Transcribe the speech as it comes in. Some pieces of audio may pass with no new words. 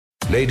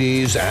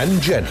Ladies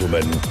and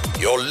gentlemen,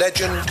 your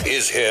legend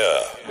is here.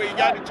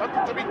 It's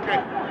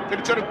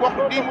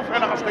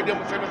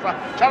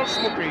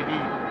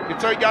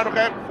a yard of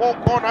 4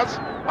 corners.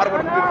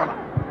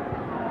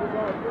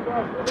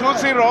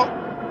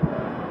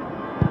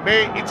 2-0.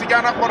 May it's a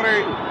yana for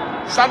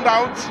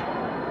Sundowns.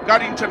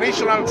 Got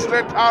international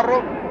straight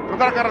arrow.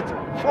 Got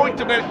 4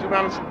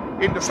 internationals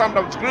in the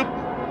Sundowns group.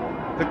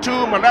 The 2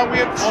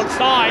 Malawians.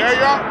 Onside. There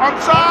you are.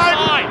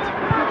 Onside.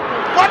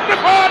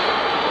 Wonderful.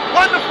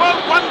 Wonderful.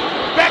 One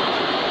back.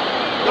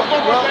 The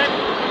forward back.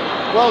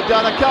 Well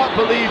done. I can't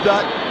believe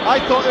that.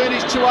 I thought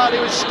Ernest Mtawali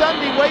was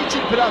standing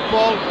waiting for that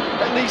ball,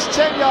 at least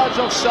 10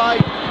 yards offside.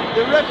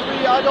 The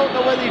referee, I don't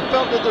know whether he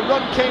felt that the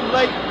run came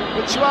late,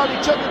 but Mtawali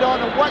took it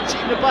on and whacked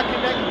it in the back of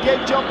the neck and gave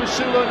John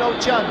Basulo no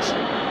chance.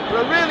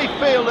 But I really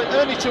feel that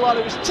Ernest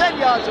Mtawali was 10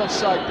 yards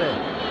offside there.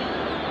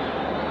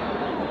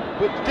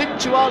 But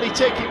didn't Mtawali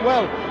take it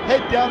well?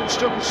 Head down and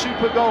struck a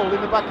super goal in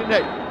the back of the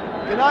net.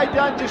 Can I,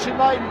 Dan, just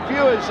remind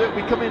viewers that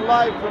we're coming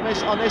live from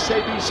on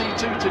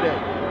SABC2 today?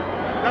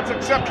 That's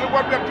exactly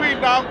what we're doing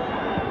now.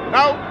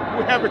 Now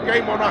we have a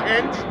game on our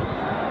hands.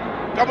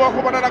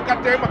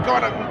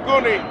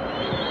 Nguni,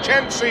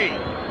 Chelsea,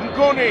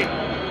 Nguni.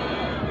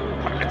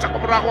 It's a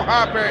Komrago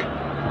Hape.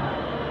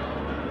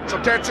 So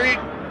Tetsi,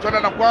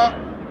 Jonathan,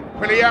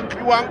 Peliak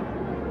Kiwang,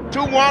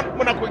 2-1,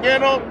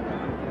 Munakweno,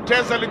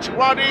 Teza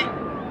Lichwadi,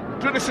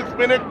 26th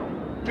minute,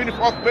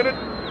 24th minute.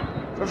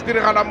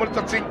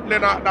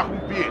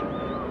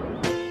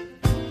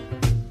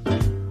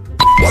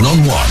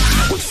 One-on-one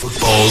with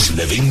football's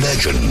living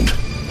legend.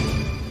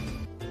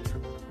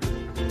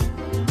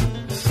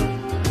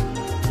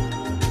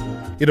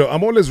 You know,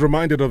 I'm always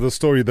reminded of the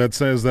story that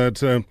says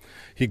that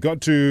he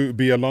got to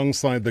be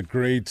alongside the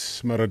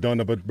great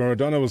Maradona, but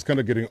Maradona was kind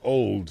of getting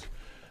old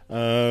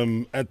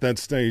at that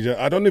stage.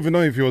 I don't even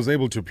know if he was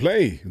able to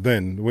play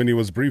then when he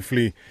was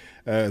briefly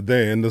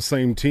there in the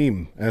same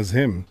team as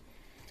him.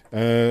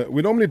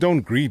 We normally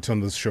don't greet on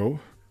this show,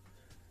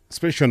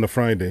 especially on a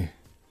Friday,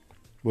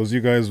 because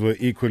you guys were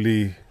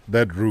equally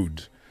that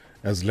rude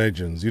as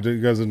legends. You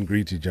guys didn't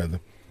greet each other.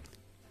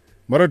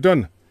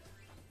 Maradona,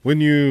 when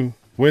you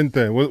went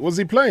there, was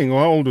he playing or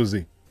how old was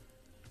he?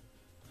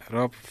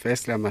 Rob,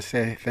 firstly I must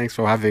say thanks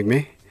for having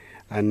me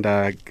and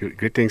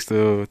greetings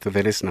to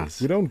the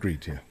listeners. We don't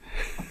greet you.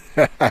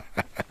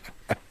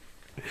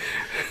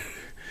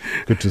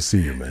 Good to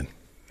see you, man.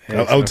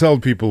 I'll tell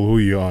people who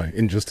you are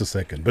in just a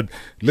second, but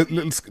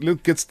let's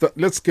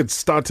get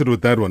started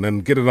with that one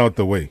and get it out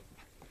the way.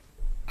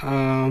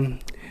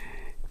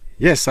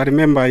 Yes, I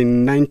remember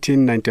in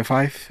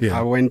 1995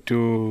 I went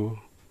to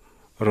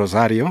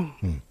Rosario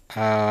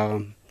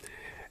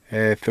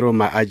through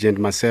my agent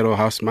Marcelo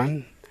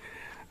Hausman.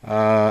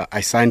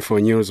 I signed for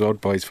News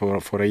Old Boys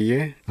for a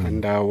year,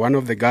 and one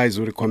of the guys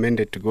who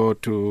recommended to go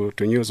to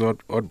News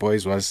Old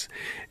Boys was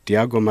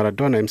Diego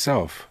Maradona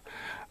himself.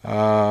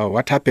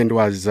 What happened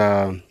was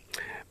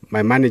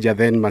my manager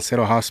then,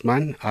 Marcelo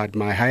Hausman, had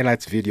my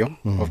highlights video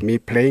of me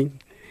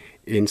playing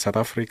in South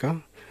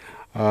Africa,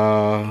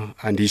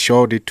 and he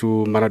showed it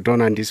to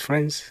Maradona and his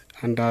friends.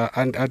 And at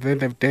the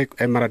end of the day,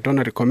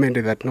 Maradona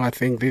recommended that, no, I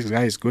think this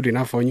guy is good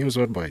enough for News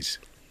Old Boys.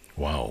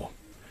 Wow.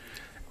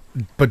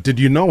 But did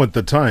you know at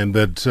the time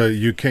that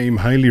you came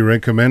highly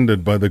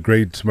recommended by the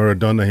great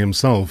Maradona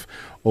himself,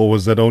 or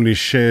was that only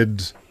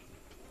shared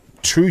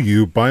to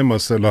you by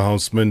Marcelo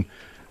Hausman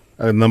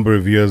a number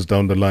of years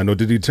down the line, or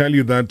did he tell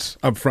you that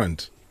up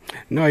front?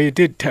 No, he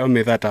did tell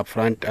me that up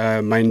front.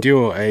 Mind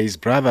you, his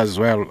brother as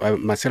well,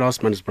 Marcelo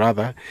Hausman's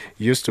brother,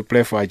 used to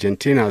play for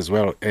Argentina as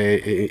well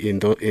in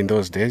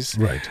those days.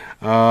 Right.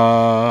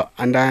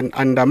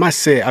 And I must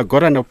say, I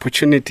got an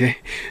opportunity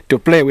to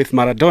play with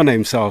Maradona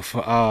himself.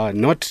 Not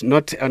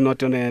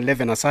on an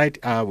 11-a-side.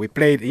 We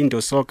played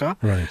indoor soccer.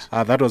 Right.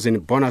 That was in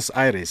Buenos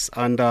Aires,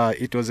 and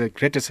it was the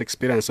greatest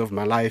experience of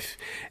my life,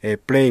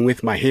 playing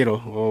with my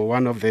hero, or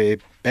one of the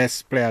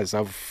best players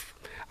I've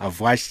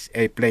watched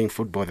playing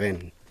football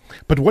then.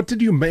 But what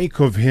did you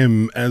make of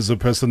him as a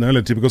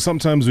personality? Because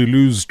sometimes we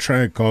lose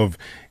track of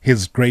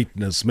his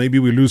greatness. Maybe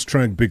we lose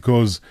track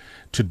because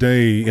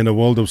today, in a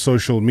world of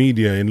social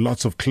media, in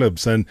lots of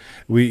clips, and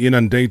we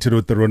inundated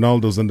with the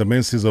Ronaldos and the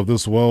Messis of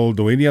this world,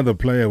 or any other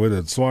player, whether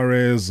it's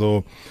Suarez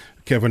or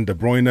Kevin De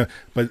Bruyne,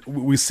 but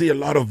we see a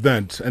lot of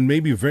that, and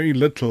maybe very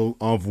little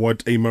of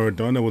what a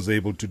Maradona was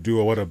able to do,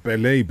 or what a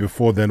Pelé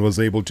before then was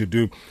able to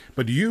do.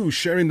 But you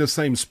sharing the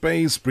same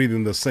space,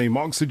 breathing the same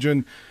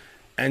oxygen,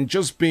 and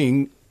just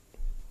being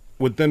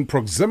within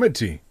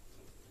proximity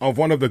of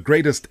one of the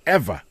greatest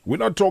ever. We're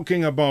not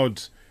talking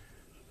about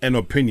an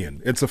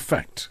opinion. It's a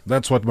fact.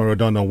 That's what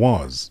Maradona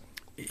was.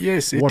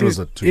 Yes, what is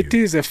it to you? It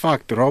is a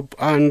fact, Rob.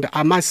 And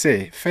I must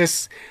say,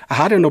 first, I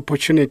had an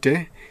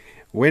opportunity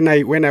When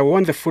I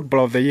won the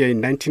Football of the Year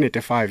in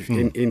 1985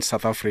 in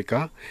South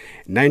Africa,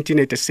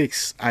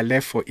 1986 I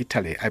left for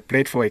Italy. I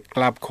played for a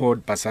club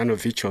called Bassano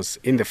Vicios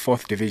in the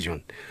 4th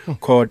division,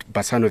 called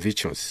Bassano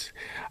Vicios.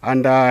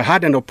 And I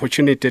had an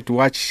opportunity to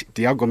watch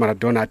Diego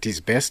Maradona at his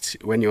best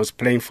when he was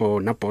playing for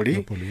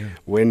Napoli.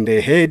 When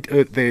the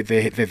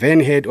then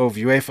head of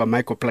UEFA,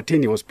 Michael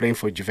Platini, was playing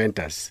for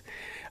Juventus.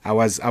 I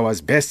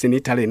was best in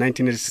Italy in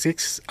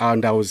 1986,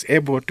 and I was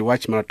able to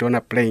watch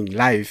Maradona playing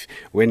live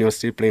when he was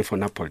still playing for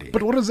Napoli.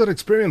 But what is that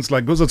experience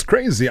like? Because it's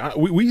crazy.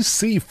 We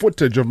see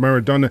footage of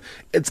Maradona.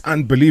 It's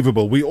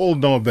unbelievable. We all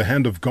know of the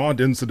hand of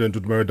God incident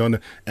with Maradona,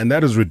 and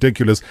that is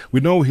ridiculous. We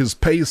know his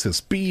pace, his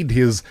speed,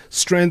 his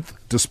strength.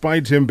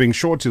 Despite him being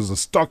short, he's a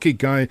stocky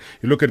guy.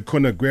 You look at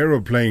Kun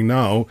Aguero playing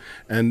now,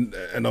 and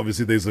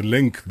obviously there's a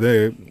link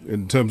there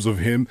in terms of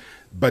him.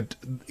 But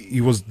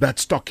he was that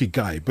stocky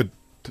guy. But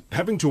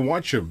having to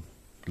watch him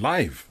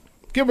live,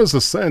 give us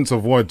a sense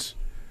of what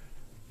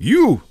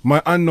you,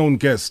 my unknown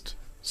guest,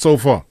 so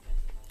far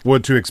were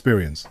to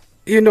experience.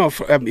 You know,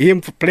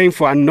 him playing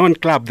for a unknown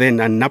club then,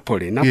 and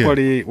Napoli.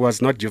 Napoli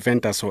was not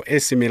Juventus or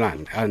AC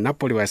Milan.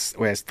 Napoli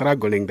were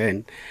struggling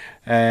then,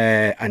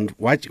 and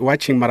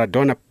watching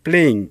Maradona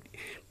playing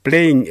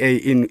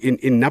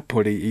in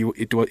Napoli,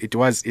 it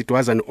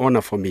was an honor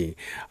for me.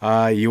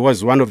 He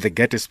was one of the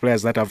greatest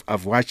players that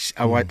I've watched.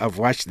 I've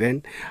watched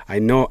then. I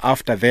know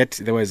after that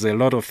there was a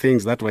lot of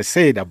things that were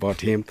said about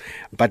him,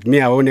 but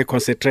me, I only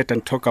concentrate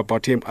and talk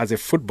about him as a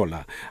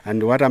footballer.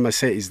 And what I must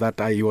say is that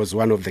he was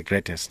one of the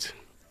greatest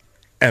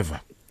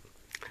Ever.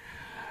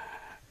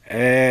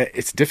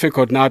 It's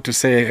difficult now to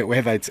say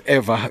whether it's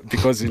ever,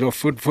 because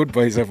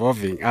football is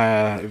evolving.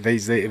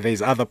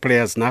 There's other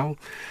players now.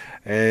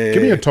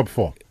 Give me a top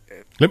 4.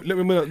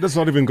 Let's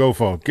not even go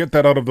far. Get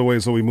that out of the way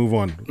so we move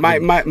on.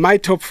 My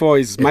top 4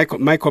 is Michael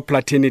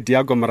Platini,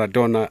 Diego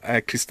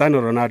Maradona,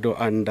 Cristiano Ronaldo,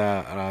 and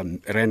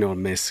Lionel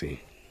Messi.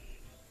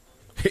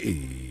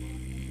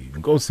 Hey,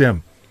 go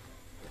Sam.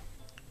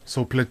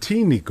 So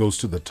Platini goes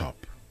to the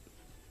top.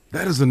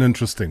 That is an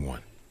interesting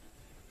one.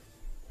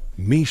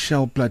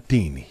 Michel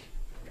Platini.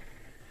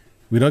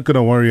 We're not going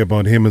to worry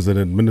about him as an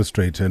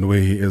administrator and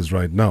where he is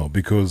right now,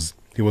 because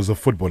he was a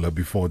footballer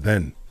before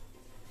then.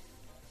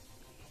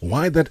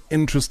 Why that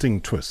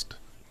interesting twist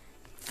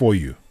for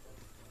you?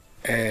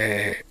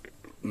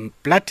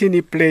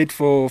 Platini played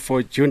for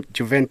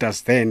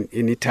Juventus then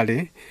in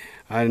Italy,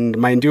 and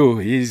mind you,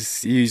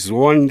 he's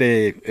won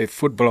the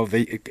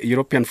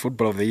European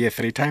Football of the Year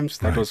 3 times.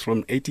 That was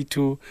from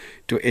 82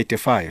 to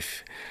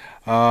 85.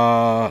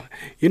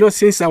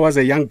 Since I was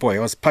a young boy, I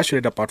was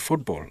passionate about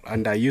football,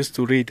 and I used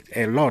to read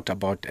a lot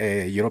about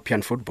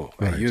European football.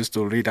 Right. I used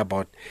to read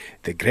about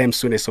the Graham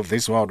Souness of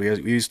this world. We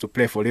used to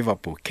play for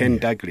Liverpool, Ken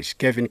Dalglish,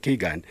 Kevin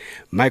Keegan,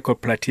 Michael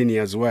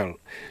Platini as well.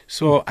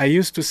 So I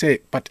used to say,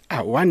 but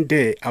one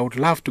day I would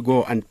love to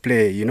go and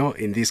play,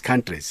 in these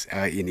countries,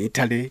 in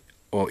Italy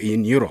or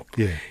in Europe.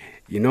 Yeah.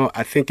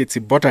 I think it's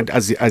important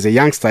as a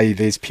youngster,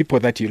 there's people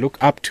that you look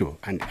up to.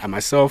 And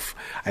myself,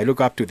 I look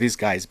up to these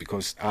guys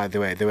because they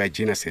were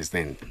geniuses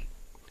then.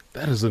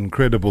 That is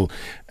incredible.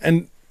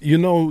 And,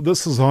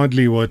 this is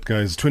hardly what,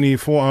 guys,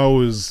 24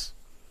 hours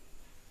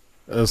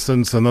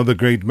since another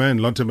great man,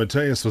 Lotte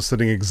Matthäus, was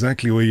sitting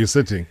exactly where you're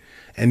sitting.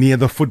 And he had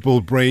the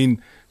football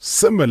brain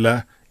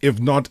similar,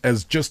 if not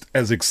just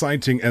as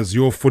exciting as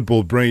your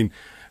football brain.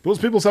 Those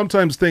people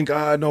sometimes think,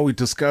 no, we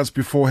discuss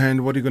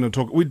beforehand. What are you going to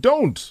talk? We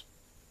don't.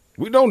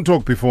 We don't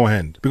talk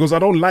beforehand, because I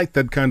don't like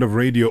that kind of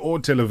radio or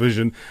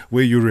television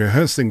where you're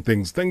rehearsing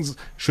things. Things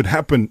should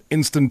happen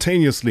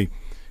instantaneously.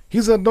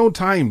 He's had no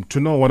time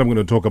to know what I'm going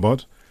to talk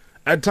about.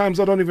 At times,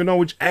 I don't even know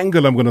which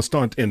angle I'm going to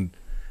start in,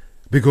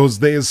 because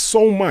there is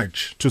so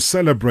much to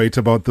celebrate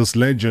about this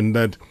legend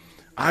that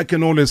I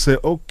can always say,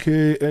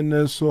 okay,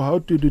 Ernest, so how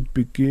did it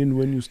begin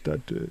when you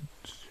started?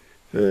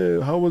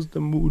 How was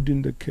the mood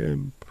in the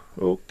camp?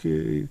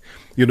 Okay.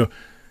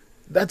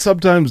 That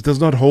sometimes does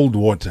not hold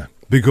water.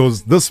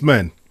 Because this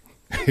man,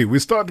 we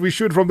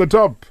shoot from the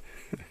top.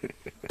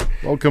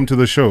 Welcome to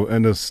the show,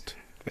 Ernest.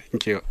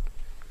 Thank you.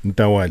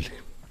 Mtawali.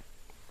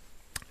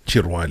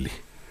 Chirwali.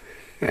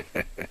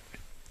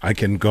 I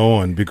can go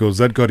on because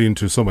that got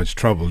into so much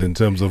trouble in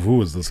terms of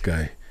who is this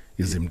guy.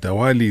 Is he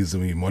Mtawali? Is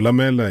he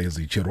Molamela? Is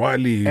he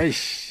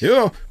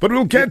Chirwali? But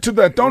we'll get to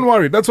that. Don't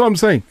worry. That's what I'm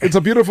saying. It's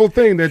a beautiful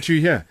thing that you're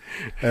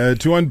here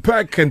to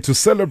unpack and to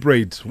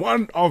celebrate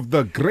one of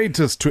the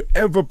greatest to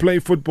ever play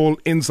football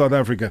in South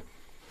Africa.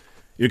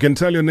 You can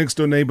tell your next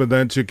door neighbor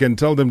that. You can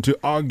tell them to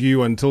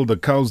argue until the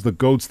cows, the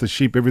goats, the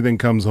sheep, everything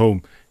comes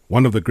home.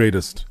 One of the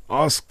greatest.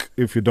 Ask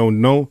if you don't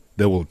know,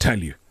 they will tell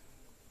you.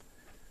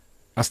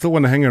 I still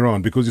want to hang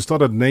around because you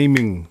started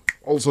naming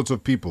all sorts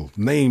of people,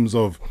 names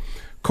of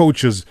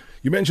coaches.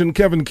 You mentioned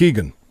Kevin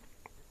Keegan.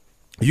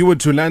 You were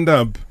to land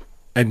up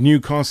at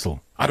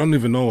Newcastle. I don't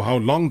even know how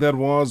long that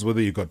was,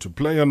 whether you got to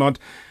play or not,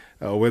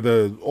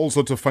 whether all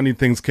sorts of funny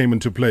things came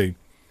into play.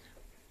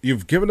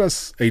 You've given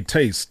us a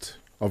taste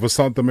of a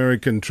South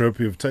American trip.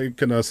 You've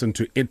taken us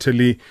into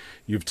Italy.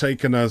 You've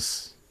taken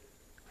us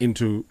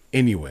into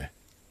anywhere.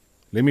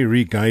 Let me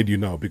re-guide you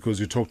now, because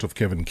you talked of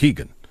Kevin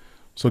Keegan.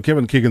 So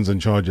Kevin Keegan's in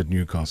charge at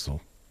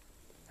Newcastle,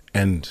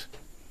 and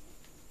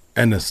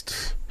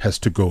Ernest has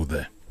to go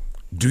there.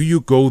 Do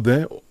you go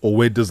there, or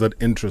where does that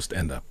interest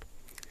end up?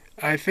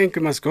 I think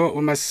we must go.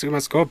 We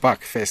must go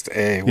back first.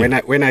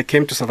 When I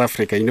came to South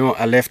Africa,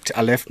 I left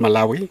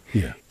Malawi.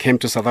 Yeah. Came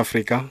to South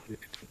Africa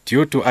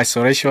due to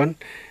isolation.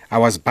 I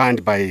was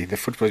banned by the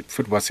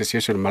Football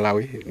Association of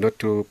Malawi not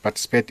to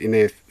participate in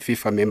a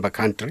FIFA member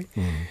country.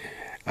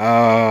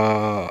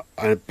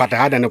 But I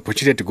had an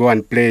opportunity to go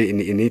and play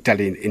in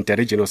Italy in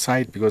inter-regional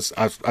side, because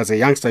as a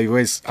youngster you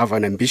always have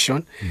an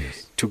ambition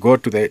to go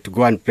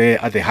and play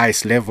at the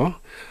highest level.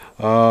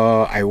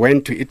 I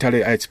went to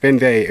Italy. I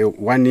spent there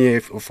 1 year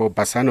for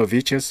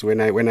Basanoviches.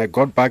 When I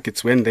got back,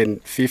 it's when then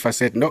FIFA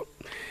said, no,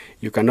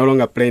 you can no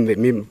longer play in the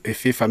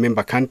FIFA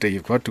member country.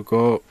 You've got to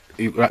go.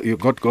 You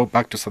got to go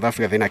back to South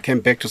Africa. Then I came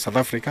back to South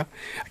Africa.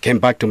 I came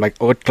back to my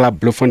old club,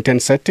 Bloemfontein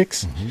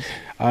Celtics.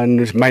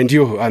 And mind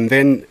you, and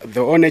then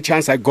the only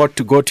chance I got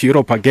to go to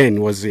Europe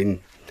again was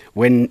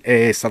when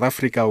South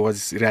Africa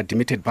was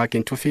readmitted back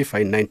into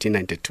FIFA in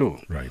 1992.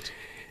 Right.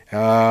 In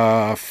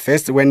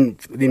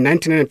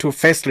 1992,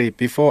 firstly,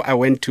 before I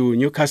went to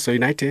Newcastle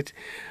United,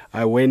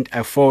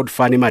 I followed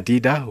Fani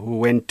Madida, who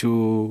went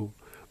to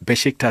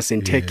Besiktas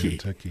in Turkey.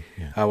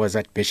 Yeah. I was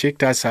at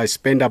Besiktas. I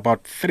spent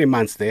about 3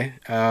 months there.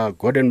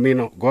 Gordon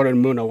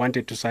Muno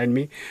wanted to sign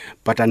me,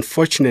 but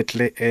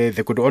unfortunately,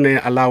 they could only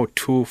allow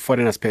 2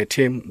 foreigners per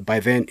team by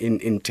then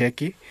in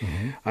Turkey.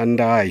 And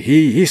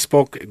he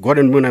spoke,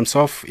 Gordon Muno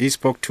himself, he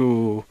spoke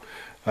to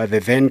the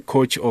then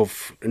coach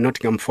of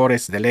Nottingham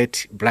Forest, the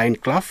late Brian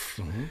Clough.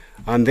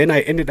 And then I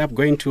ended up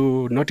going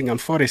to Nottingham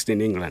Forest in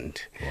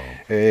England,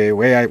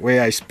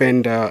 where I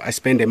spent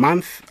a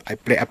month. I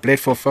played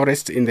for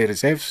Forest in the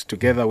reserves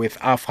together with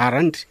Alf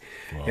Harand,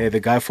 the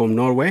guy from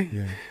Norway.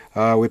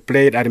 I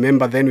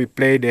remember then we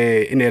played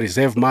in a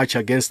reserve match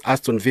against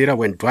Aston Villa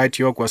when Dwight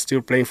York was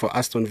still playing for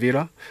Aston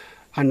Villa.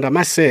 And I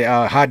must say,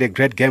 I had a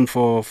great game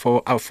for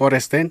our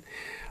Forest then.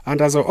 And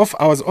I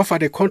was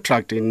offered a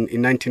contract in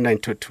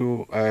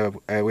 1992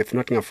 with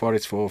Nottingham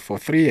Forest for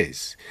 3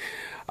 years.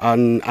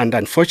 And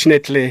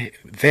unfortunately,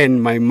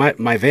 then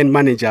my then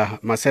manager,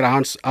 Marcelo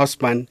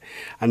Hausmann,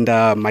 and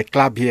my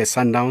club here,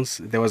 Sundowns,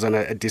 there was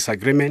a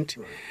disagreement,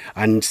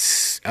 and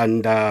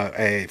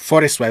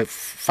Forest were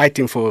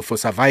fighting for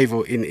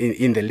survival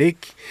in the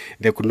league.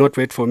 They could not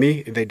wait for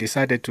me. They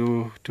decided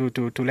to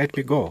let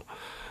me go.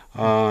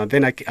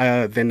 Then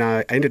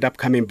I ended up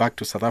coming back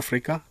to South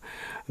Africa.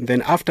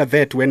 Then after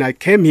that, when I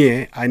came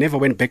here, I never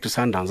went back to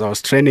Sundowns. I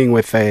was training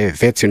with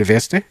Wits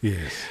University.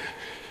 Yes.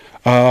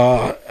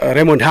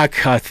 Raymond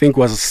Hack, I think,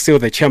 was still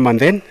the chairman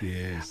then.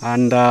 Yes.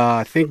 And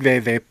I think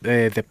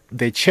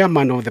the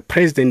chairman or the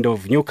president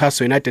of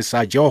Newcastle United,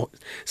 Sir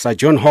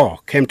John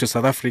Hall, came to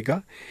South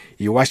Africa.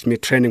 He watched me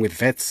training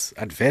with Wits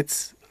at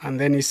Wits. And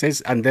then he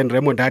says, and then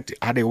Raymond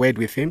had a word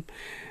with him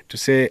to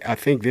say, I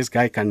think this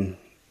guy can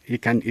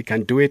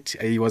do it.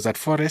 He was at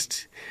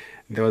Forest.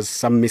 There was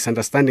some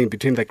misunderstanding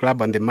between the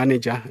club and the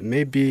manager.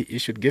 Maybe you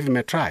should give him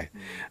a try.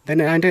 Then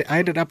I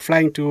ended up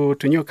flying to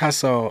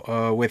Newcastle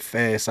with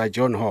Sir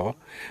John Hall,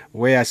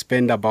 where I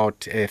spent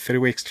about 3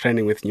 weeks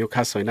training with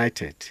Newcastle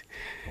United.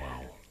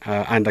 Wow.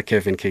 Under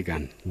Kevin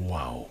Keegan.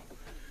 Wow.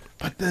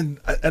 But then,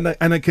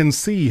 and I can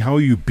see how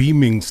you're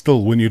beaming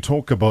still when you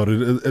talk about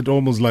it. It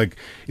almost like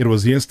it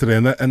was yesterday,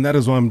 and that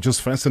is why I'm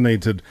just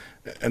fascinated.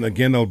 And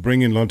again, I'll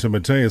bring in Lonto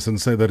Mateus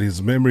and say that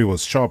his memory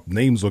was sharp.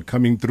 Names were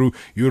coming through.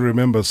 You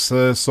remember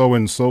Sir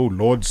so-and-so,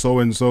 Lord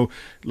so-and-so.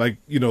 Like,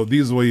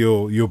 these were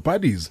your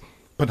buddies.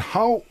 But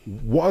how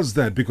was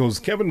that? Because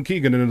Kevin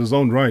Keegan in his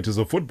own right is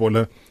a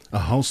footballer, a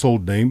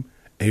household name,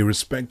 a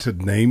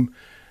respected name,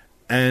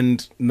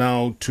 and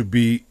now to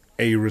be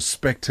a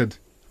respected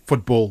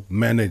football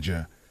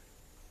manager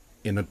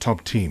in a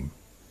top team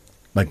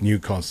like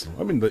Newcastle.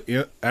 I mean,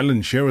 the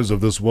Alan Shearers of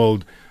this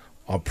world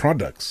are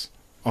products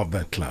of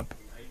that club.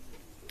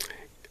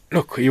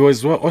 Look, he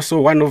was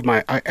also one of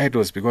my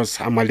idols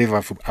because I'm a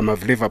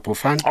Liverpool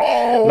fan.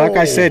 Oh! Like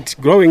I said,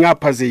 growing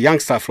up as a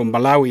youngster from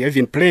Malawi,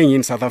 even playing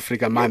in South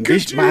Africa, my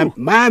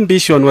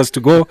ambition was to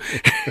go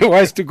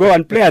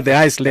and play at the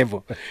highest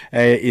level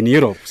in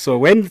Europe. So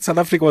when South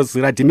Africa was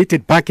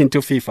readmitted back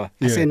into FIFA,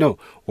 I said, no,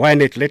 why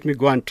not? Let me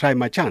go and try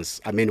my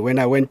chance. I mean, when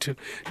I went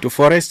to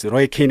Forest,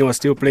 Roy Keane was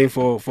still playing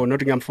for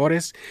Nottingham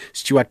Forest.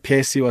 Stuart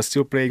Pearcey was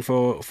still playing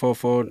for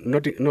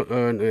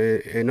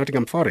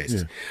Nottingham Forest.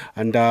 Yeah.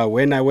 And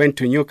when I went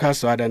to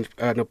Newcastle, I had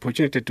an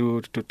opportunity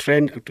to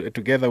train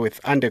together with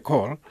Andy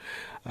Cole.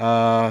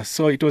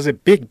 So it was a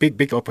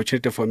big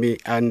opportunity for me.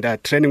 And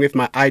training with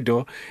my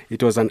idol,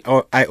 it was an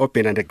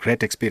eye-opener and a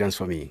great experience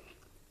for me.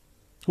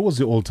 Who was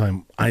your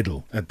all-time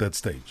idol at that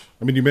stage?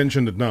 I mean, you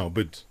mentioned it now,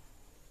 but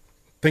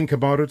think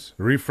about it,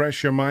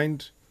 refresh your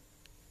mind.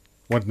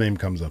 What name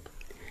comes up?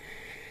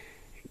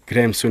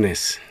 Graham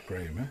Souness.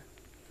 Graham,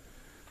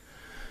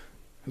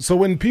 eh? So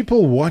when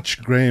people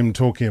watch Graham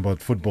talking about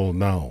football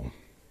now,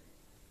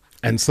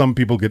 and some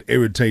people get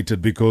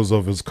irritated because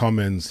of his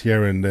comments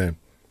here and there,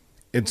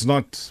 it's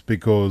not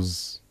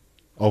because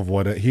of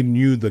what he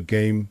knew the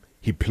game,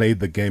 he played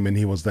the game, and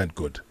he was that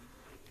good.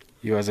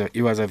 He was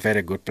a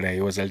very good player.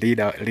 He was a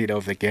leader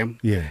of the game.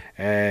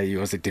 Yeah. He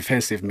was a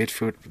defensive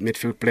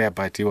midfield player,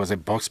 but he was a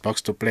box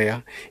to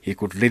player. He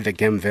could lead the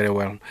game very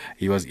well.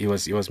 He was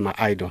my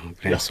idol,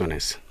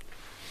 Ernest.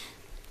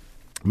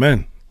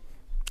 Man,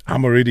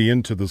 I'm already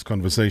into this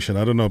conversation.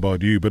 I don't know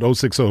about you, but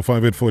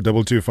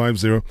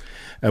 060-584-2250.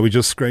 We're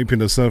just scraping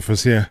the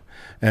surface here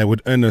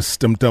with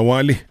Ernest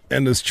Mtawali,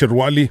 Ernest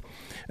Chirwali.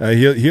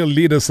 He'll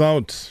lead us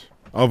out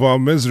of our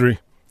misery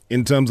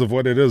in terms of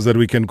what it is that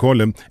we can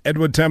call him.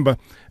 Edward Temba,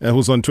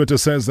 who's on Twitter,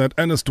 says that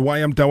Ernest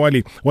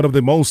Mtawali, one of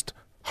the most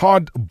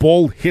hard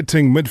ball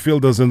hitting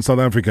midfielders in South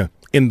Africa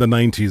in the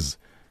 90s.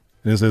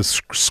 And he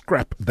says,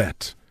 scrap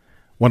that.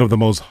 One of the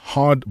most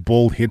hard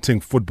ball hitting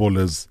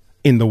footballers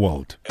in the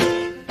world.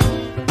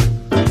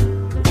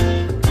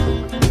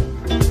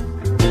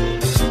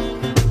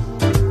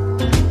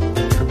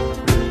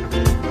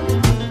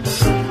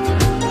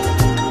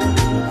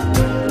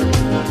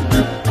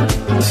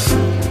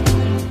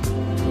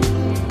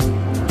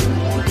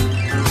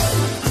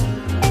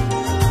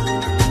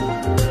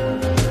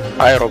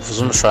 Hi, Rob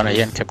Zumshwana,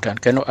 Captain.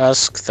 Can you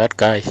ask that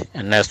guy,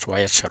 Ernest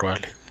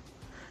Chirwali?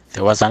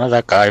 There was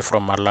another guy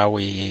from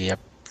Malawi, I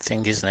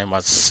think his name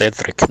was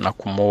Cedric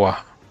Nakumua.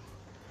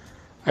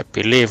 I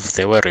believe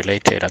they were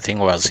related. I think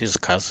it was his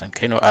cousin.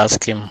 Can you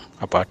ask him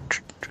about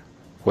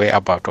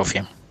whereabout of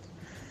him?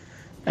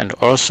 And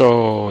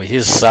also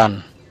his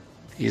son.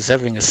 He's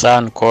having a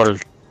son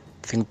called,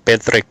 I think,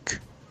 Patrick.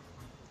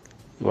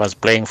 He was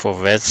playing for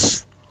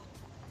Vets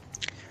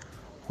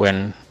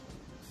when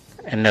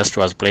Ernest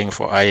was playing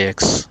for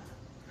Ajax.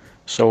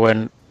 So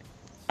when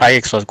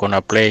Ajax was going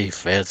to play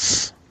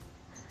Vets,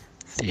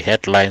 the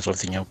headlines of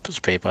the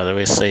newspaper, they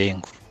were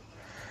saying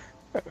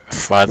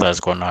father's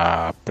going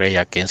to play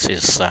against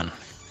his son.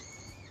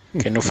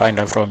 Can you find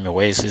out from me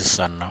where is his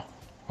son now?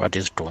 What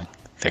he's doing?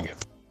 Thank you.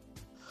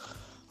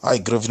 Hi,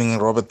 good evening,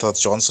 Robert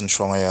Johnson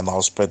Shonga and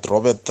I'll spread.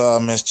 Robert,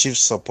 I'm a Chiefs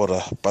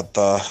supporter, but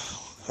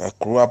I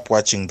grew up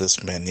watching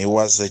this man. He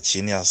was a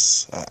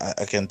genius.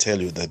 I can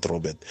tell you that,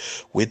 Robert.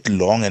 With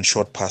long and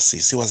short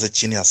passes, he was a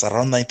genius.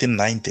 Around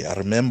 1990, I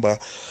remember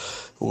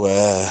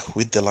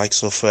with the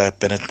likes of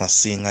Bennett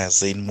Masinga,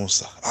 Zain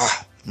Musa.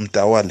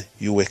 Mtawali,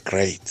 you were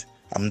great.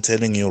 I'm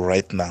telling you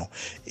right now.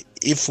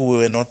 If we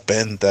were not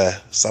banned,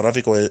 South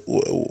Africa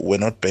were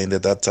not banned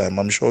at that time,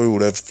 I'm sure we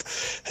would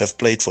have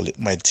played for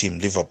my team,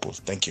 Liverpool.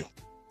 Thank you.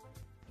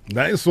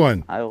 Nice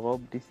one. I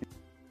hope this is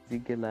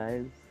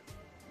legalized.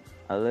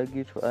 I'd like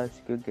you to ask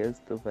your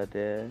guest over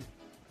there,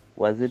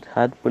 was it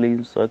hard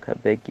playing soccer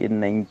back in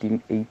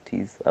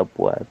 1980s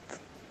upwards?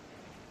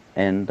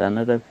 And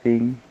another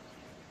thing,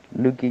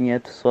 looking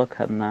at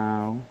soccer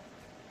now,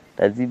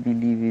 does he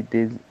believe it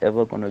is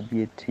ever going to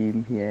be a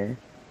team here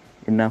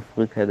in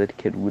Africa that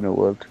can win a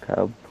World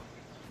Cup?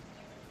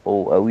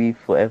 Or are we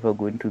forever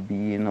going to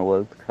be in a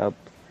World Cup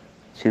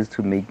just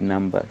to make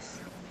numbers?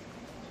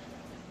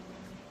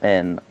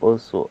 And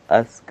also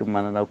ask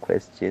another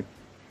question.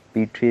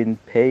 Between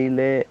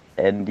Pele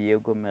and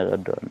Diego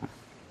Maradona,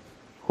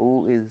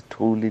 who is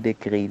truly the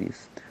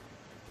greatest?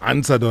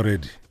 Answered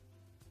already.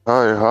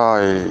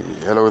 Hi.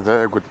 Hello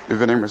there. Good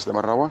evening, Mr.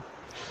 Marawa.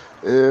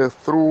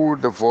 Through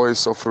the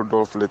voice of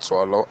Rudolph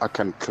Letswalo, I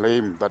can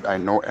claim that I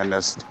know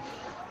Ernest,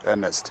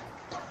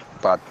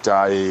 but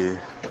I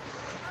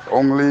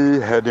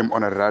only heard him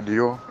on a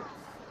radio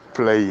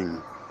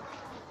playing.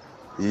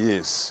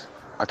 Yes,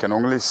 I can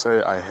only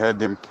say I heard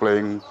him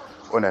playing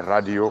on a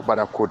radio, but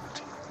I could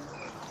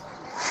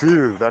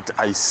feel that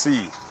I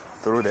see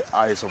through the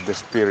eyes of the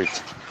Spirit.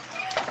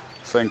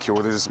 Thank you.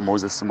 This is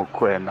Moses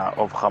Mukwena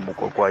of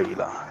Hamuko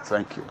Kwaila.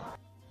 Thank you.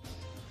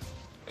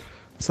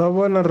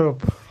 Sabona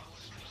Rob.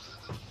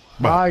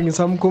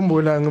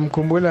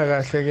 Ngimkhumbula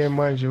kahle ke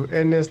manje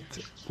Ernest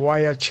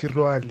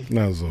Chirwali.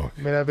 Nazo.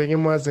 Mina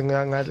bengimazi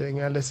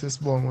ngalesi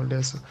sibongo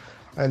leso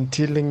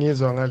until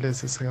ngizwa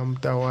ngalesi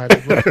singamtawali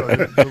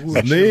kodwa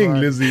Ziningi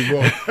lezi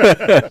bo.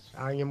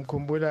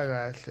 Ngimkhumbula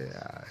kahle.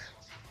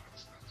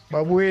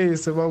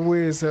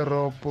 Babuyise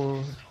Rob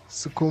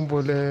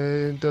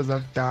sikhumbule into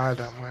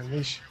zakudala man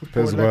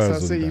ibhola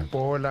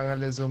saseyibhola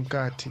ngalezo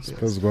nkathi ke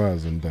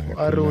Sizikwazi ntanga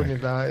Aroni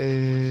la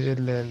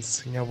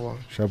eLens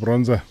ngiyabonga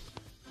Shabronza.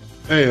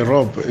 Hey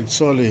Rob, it's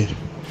Solly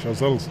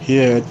Shazels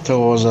here at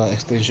Toza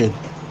Extension.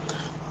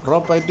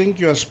 Rob, I think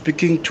you are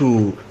speaking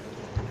to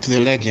the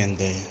legend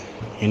there,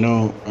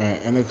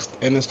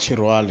 Ernest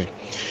Chirwali.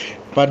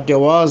 But there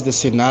was the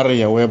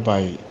scenario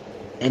whereby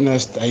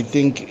Ernest, I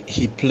think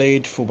he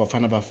played for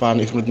Bafana,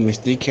 if not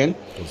mistaken,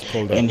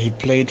 and he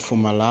played for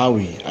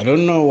Malawi. I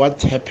don't know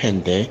what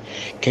happened there.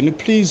 Can you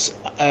please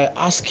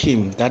ask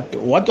him that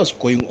what was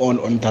going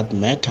on that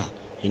matter,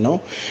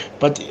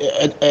 But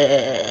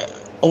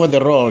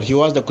overall, he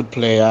was a good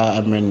player.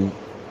 I mean,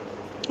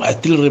 I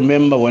still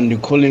remember when they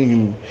calling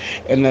him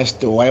Ernest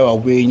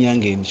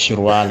Waiwawenyang in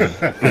Chirwali.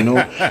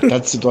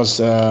 It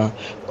was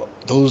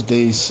those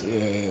days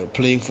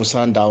playing for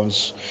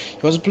Sundowns.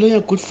 He was playing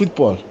a good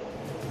football.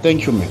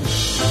 Thank you, man.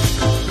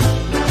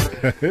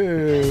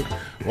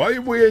 Why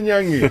buye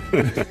nyangi?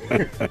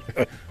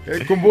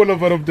 Kumbula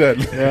Varobdel.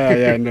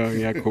 Yeah, no,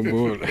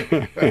 kumbula.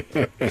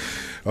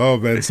 Oh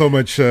man, so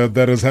much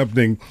that is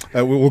happening.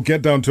 We'll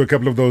get down to a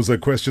couple of those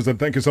questions, and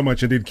thank you so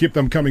much indeed. Keep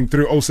them coming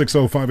through.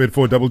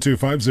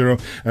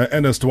 060-584-2250.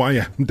 Ernest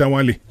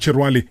Mtawali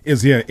Chirwali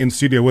is here in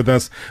studio with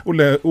us.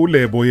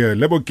 Ule boye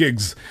Lebo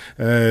Gigs.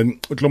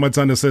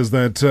 Utlomatsana says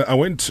that I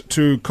went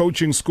to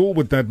coaching school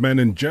with that man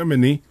in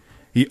Germany.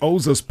 He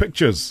owes us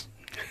pictures.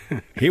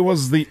 He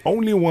was the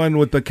only one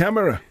with the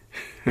camera.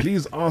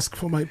 Please ask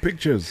for my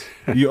pictures.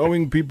 You're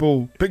owing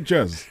people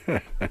pictures.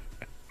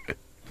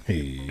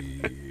 Hey,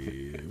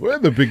 where are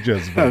the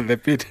pictures? The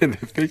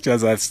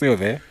pictures are still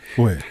there.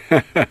 Where?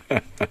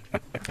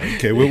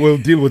 Okay, we'll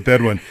deal with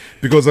that one.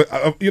 Because,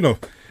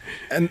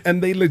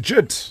 and they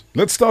legit.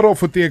 Let's start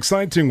off with the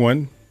exciting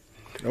one.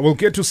 We'll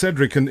get to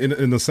Cedric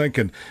in a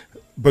second.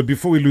 But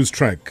before we lose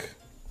track,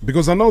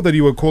 because I know that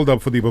you were called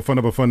up for the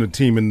Bafana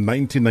team in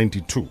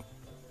 1992.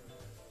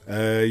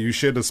 You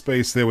shared a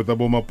space there with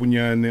Abo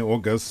Mapunyane,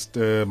 August,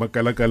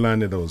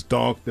 Makalakalane. There was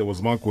Doc, there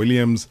was Mark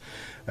Williams.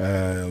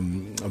 I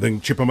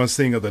think Chipama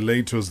Singh the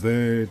late was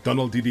there.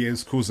 Donald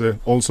DDS Kuze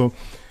also.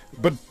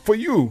 But for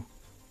you,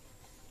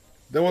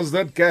 there was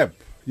that gap.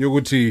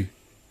 Yoguti,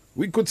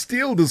 we could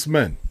steal this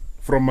man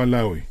from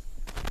Malawi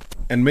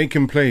and make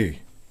him play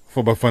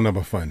for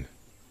Bafana.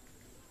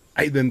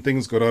 Then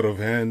things got out of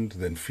hand.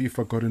 Then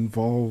FIFA got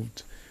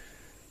involved.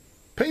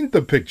 Paint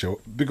the picture,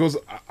 because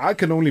I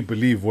can only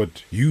believe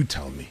what you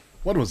tell me.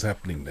 What was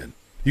happening then?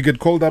 You get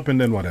called up,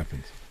 and then what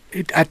happens?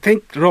 I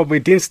think, Rob, we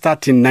didn't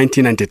start in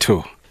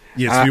 1992.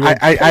 Yes, we were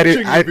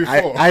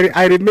before.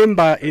 I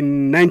remember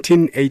in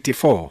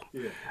 1984,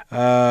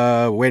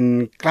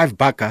 when Clive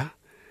Barker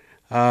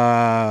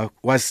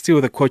was still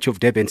the coach of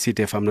Durban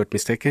City, if I'm not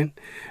mistaken.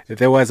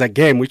 There was a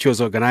game which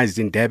was organized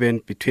in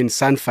Durban between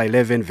Sanfa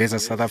 11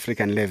 versus South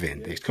African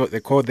 11. They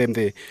called them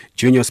the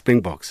Junior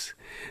Springboks.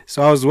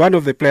 So I was one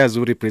of the players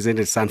who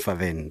represented Sanfa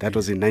then. That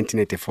was in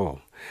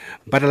 1984.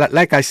 But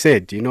like I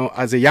said,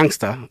 as a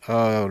youngster,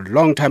 a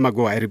long time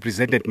ago, I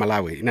represented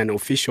Malawi in an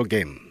official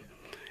game.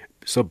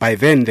 So by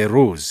then, the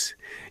rules,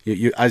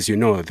 as you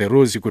know, the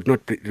rules, you could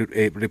not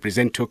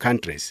represent two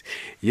countries.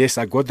 Yes,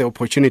 I got the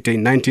opportunity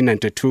in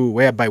 1992,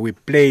 whereby we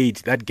played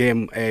that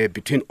game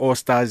between All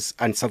Stars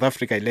and South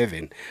Africa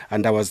 11,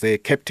 and I was the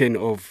captain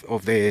of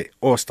the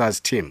All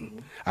Stars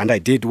team. And I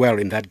did well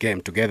in that game,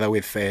 together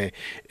with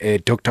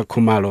Dr.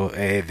 Kumalo,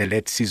 the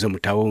late Sizo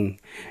Mutaung,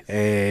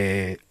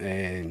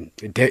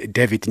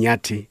 David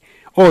Nyati.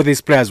 All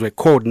these players were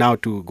called now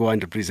to go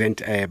and represent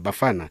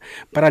Bafana.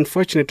 But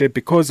unfortunately,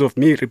 because of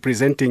me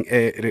representing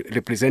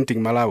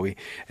Malawi,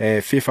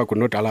 FIFA could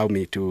not allow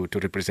me to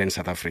represent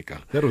South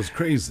Africa. That was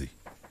crazy,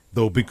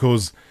 though,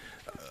 because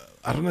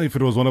I don't know if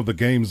it was one of the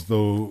games,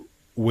 though,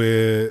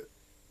 where,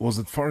 was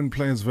it foreign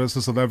players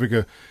versus South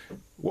Africa?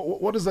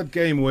 What is that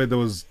game where there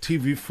was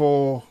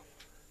TV4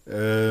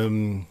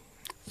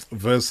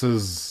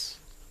 versus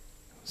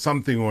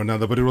something or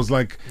another? But it was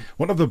like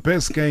one of the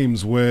best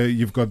games where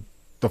you've got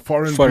the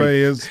foreign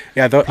players.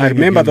 Yeah, I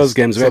remember those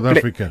games. South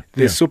Africa.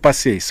 The Super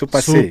C.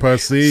 That's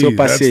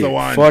the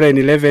one. Foreign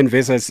 11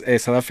 versus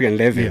South African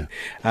 11.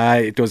 Yeah.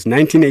 It was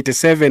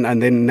 1987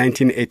 and then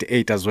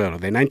 1988 as well.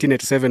 The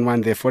 1987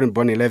 one, the foreign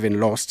born 11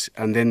 lost,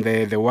 and then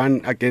the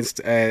one against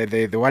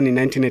the one in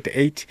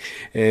 1988,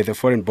 the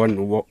foreign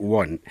born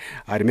won.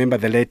 I remember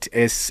the late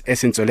S.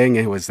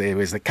 Nsolenge was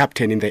the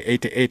captain in the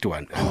 88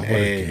 one.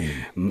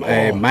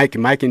 Mike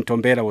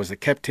Ntombela was the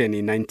captain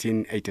in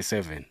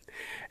 1987.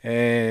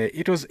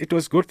 It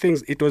was good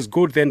things. It was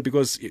good then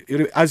because,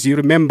 as you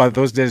remember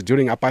those days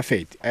during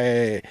apartheid,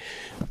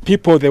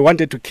 people, they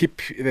wanted to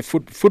keep the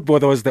football.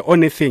 That was the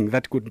only thing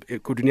that could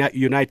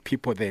unite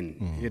people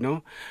then,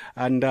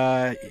 And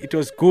it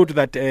was good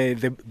that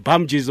the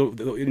Bamjis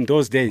in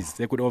those days,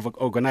 they could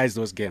organize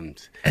those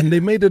games. And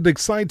they made it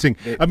exciting.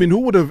 I mean,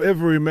 who would have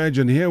ever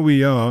imagined? Here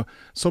we are,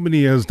 so many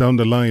years down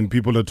the line,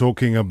 people are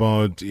talking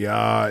about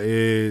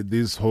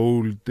this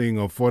whole thing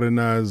of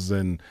foreigners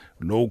and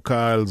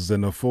locals,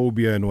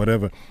 xenophobia and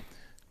whatever.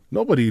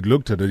 Nobody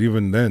looked at it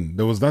even then.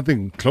 There was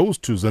nothing close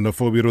to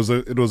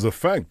xenophobia. It was a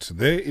fact.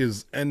 There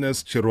is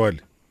Ernest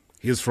Chirwali.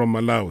 He's from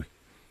Malawi.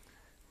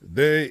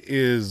 There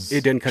is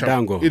Eden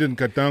Katango.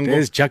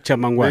 There's Jack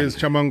Chamangwane. There's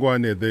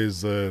Chamangwane.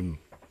 There's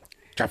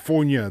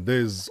Chafonia.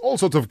 There's all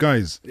sorts of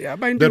guys that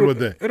were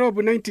there. Rob,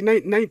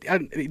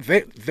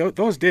 1990,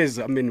 those days,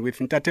 I mean, with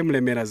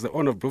Ntatemleme as the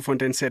owner of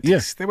Bloemfontein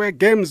Celtics, there were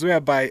games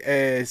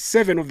whereby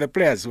 7 of the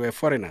players were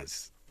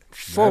foreigners.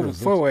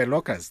 Four were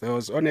locals. There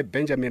was only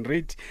Benjamin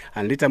Reed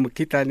and Lita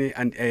Mukitani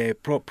and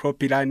Pro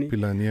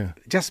Pilani.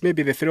 Just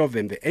maybe the 3 of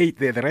them.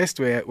 The rest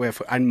were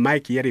and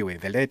Mike Yeriwe,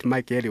 the late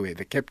Mike Yeriwe,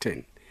 the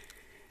captain.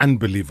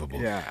 Unbelievable.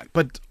 Yeah.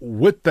 But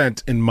with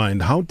that in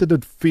mind, how did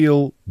it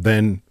feel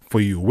then for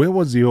you? Where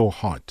was your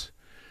heart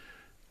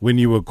when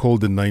you were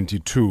called in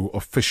 92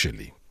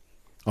 officially?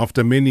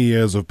 After many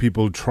years of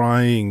people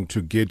trying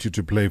to get you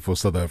to play for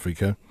South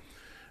Africa,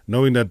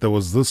 knowing that there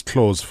was this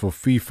clause for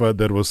FIFA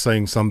that was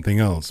saying something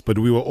else, but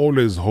we were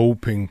always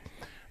hoping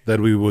that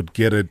we would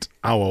get it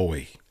our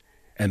way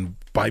and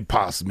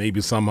bypass maybe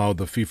somehow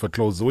the FIFA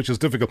clause, which is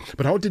difficult.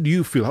 But how did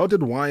you feel? How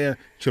did Waya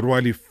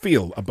Chirwali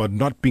feel about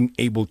not being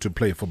able to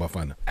play for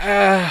Bafana?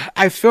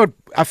 I felt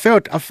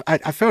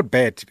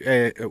bad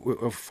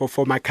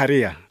for my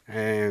career.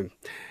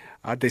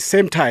 At the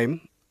same time,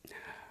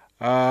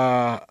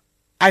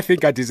 I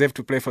think I deserve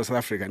to play for South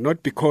Africa,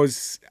 not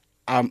because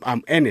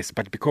I'm Ernest,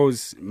 but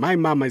because my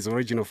mama is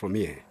original from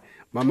here.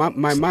 My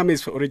mom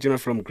is original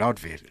from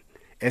Groundville,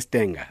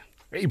 Estenga.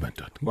 Hey,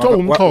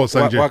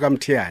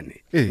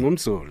 Wakamtiani.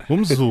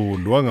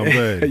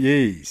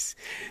 Yes.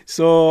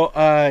 So,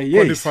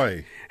 yes.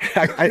 Qualify.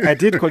 I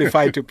did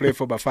qualify to play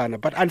for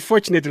Bafana, but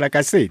unfortunately, like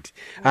I said,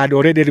 I had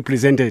already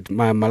represented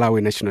my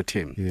Malawi national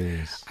team.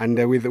 Yes. And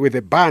with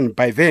the ban,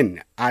 by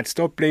then, I'd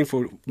stopped playing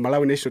for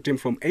Malawi national team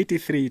from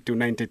 83 to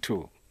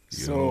 92.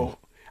 So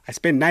I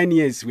spent 9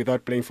 years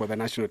without playing for the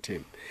national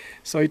team.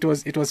 So it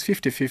was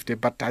 50-50,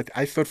 but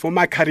I thought for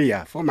my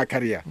career,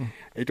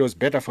 it was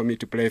better for me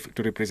to play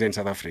to represent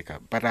South Africa.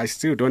 But I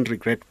still don't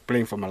regret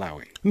playing for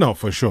Malawi. No,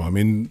 for sure. I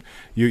mean,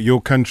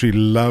 your country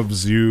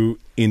loves you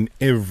in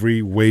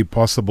every way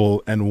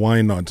possible, and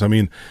why not? I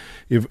mean,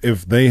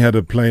 if they had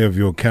a player of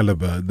your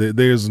caliber,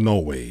 there's no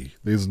way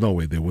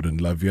they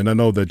wouldn't love you. And I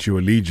know that your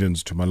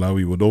allegiance to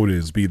Malawi would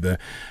always be there,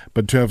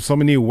 but to have so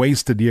many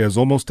wasted years,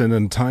 almost an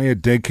entire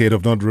decade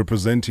of not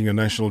representing your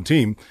national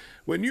team,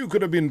 when you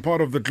could have been part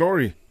of the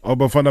glory of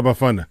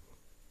Bafana,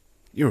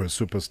 you're a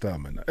superstar,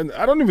 man. And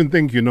I don't even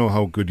think you know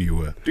how good you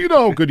were. Do you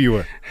know how good you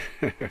were?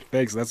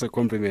 Thanks, that's a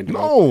compliment.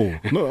 No,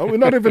 we're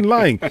not even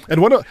lying.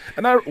 And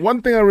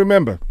one thing I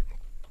remember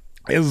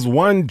is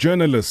one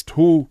journalist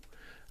who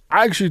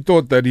I actually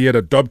thought that he had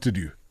adopted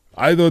you.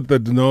 I thought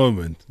that, no,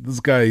 man, this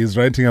guy is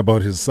writing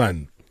about his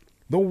son.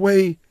 The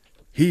way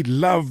he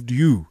loved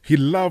you. He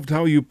loved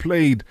how you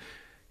played.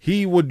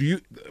 Hey, we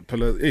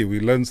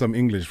learned some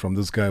English from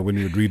this guy when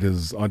we would read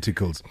his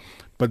articles.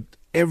 But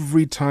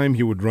every time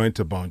he would write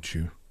about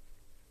you,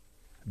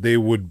 there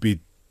would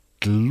be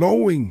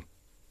glowing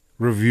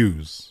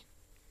reviews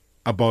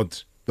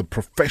about the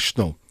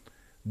professional,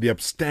 the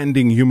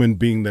upstanding human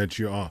being that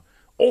you are.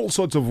 All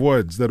sorts of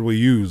words that were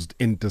used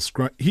in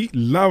describe. He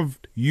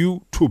loved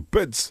you to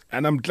bits,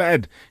 and I'm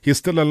glad he's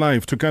still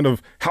alive to kind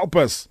of help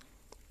us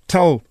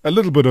tell a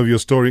little bit of your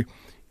story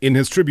in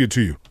his tribute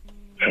to you.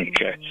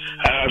 Okay.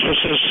 This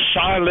is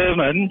Cy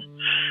Lerman,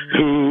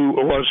 who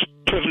was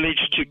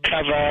privileged to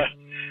cover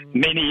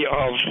many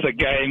of the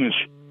games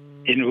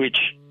in which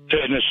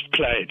Ernest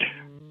played.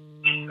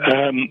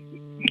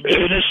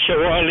 Ernest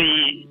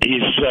Mtawali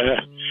is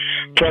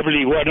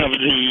probably one of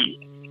the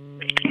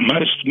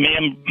most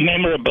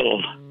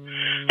memorable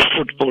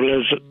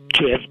footballers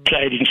to have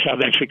played in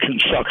South African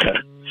soccer.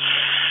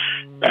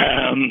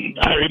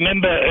 I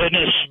remember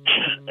Ernest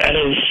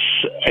as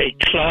a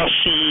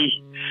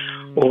classy,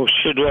 or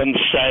should one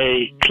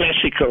say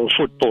classical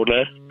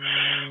footballer,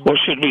 or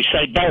should we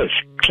say both,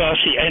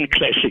 classy and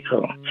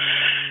classical.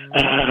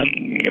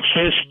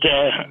 First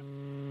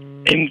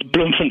in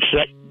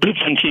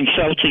Bloemfontein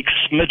Celtics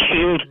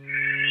midfield,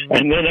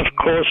 and then of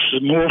course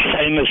more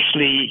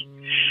famously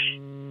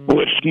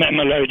with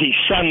Mamelodi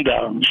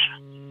Sundowns.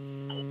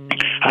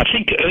 I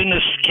think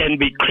Ernest can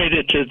be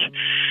credited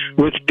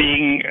with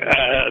being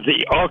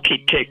the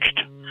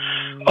architect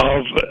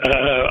of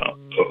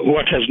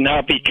what has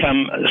now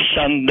become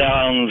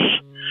Sundowns'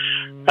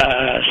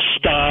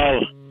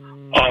 style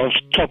of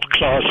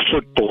top-class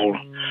football,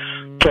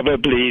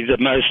 probably the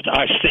most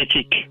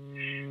aesthetic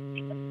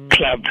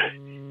club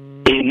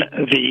in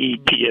the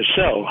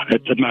PSL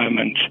at the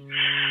moment.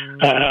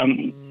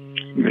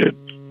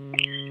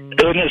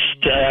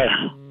 Ernest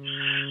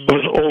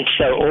was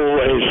also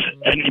always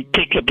an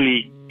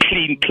impeccably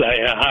clean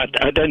player.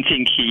 I don't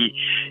think he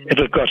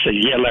ever got a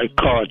yellow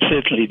card,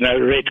 certainly no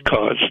red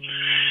cards.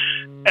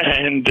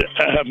 And,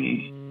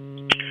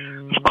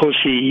 of course,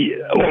 he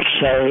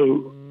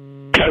also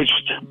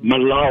coached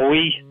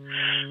Malawi,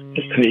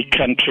 the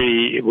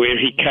country where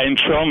he came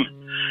from.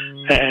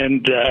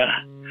 And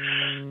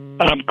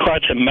I'm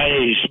quite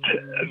amazed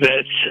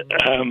that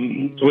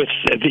with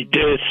the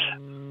dearth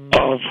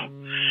of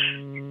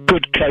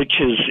good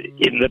coaches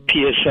in the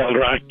PSL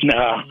right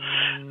now,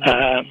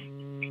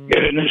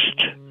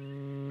 Ernest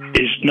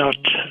is not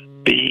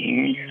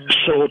being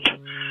sought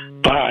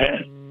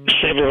by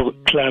several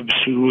clubs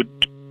who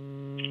would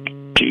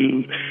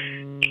do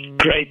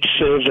great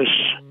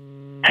service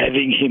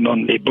having him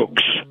on their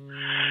books.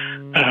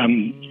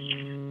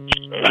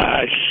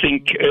 I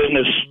think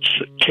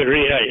Ernest's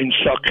career in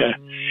soccer,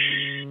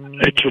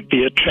 it would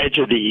be a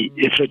tragedy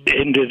if it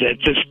ended at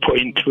this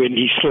point when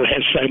he still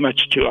has so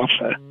much to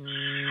offer.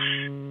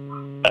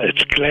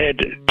 It's glad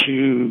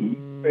to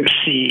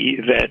see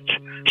that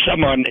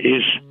someone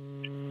is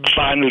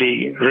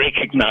finally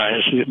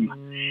recognizing him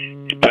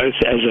both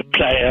as a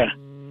player,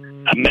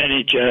 a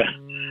manager,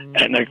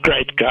 and a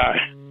great guy.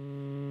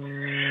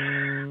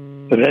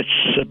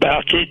 That's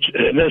about it,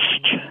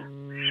 Ernest.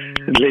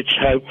 Let's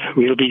hope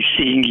we'll be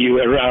seeing you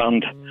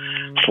around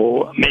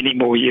for many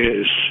more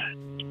years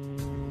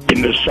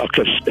in the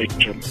soccer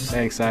spectrum.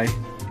 Thanks, I.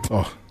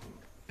 Oh,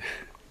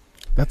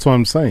 That's what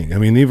I'm saying. I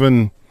mean,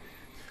 even...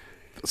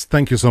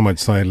 Thank you so much,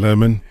 Cy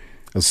Lerman.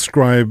 A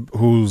scribe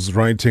whose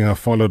writing I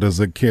followed as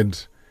a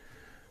kid.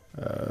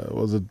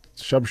 Was it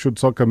Sharpshoot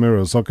Soccer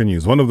Mirror, Soccer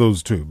News? One of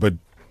those two. But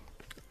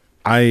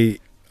I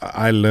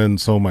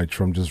learned so much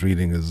from just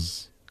reading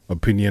his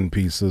opinion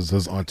pieces,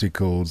 his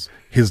articles,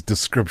 his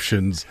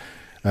descriptions,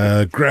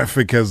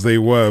 graphic as they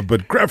were,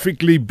 but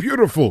graphically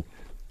beautiful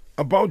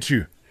about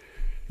you.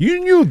 You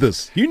knew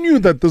this. You knew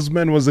that this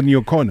man was in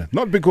your corner.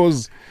 Not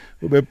because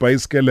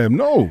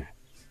no.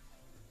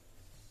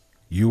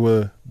 You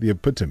were the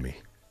epitome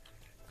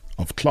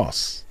of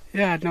class.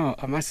 Yeah, no,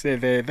 I must say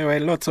there were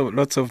lots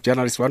of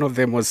journalists. One of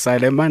them was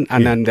Sileman,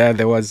 and then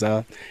there was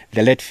the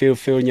late Phil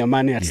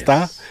Nyamani at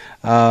Star,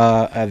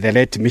 the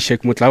late Mishek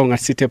Mutlaung at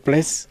City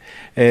Place,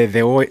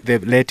 the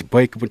late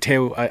Boyk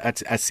Muteu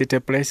at City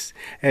Place.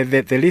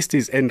 The list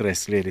is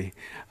endless, really.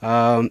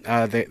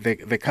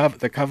 The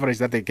coverage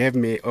that they gave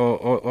me,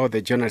 or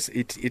the journalists,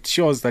 it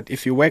shows that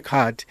if you work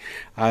hard,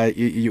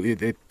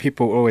 the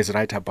people always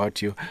write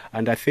about you.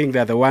 And I think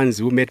they're the ones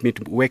who made me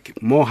to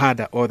work more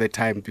harder all the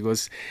time,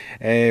 because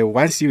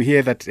once you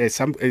hear that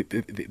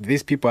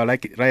these people are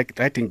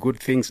writing good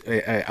things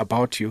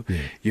about you,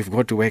 you've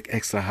got to work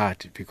extra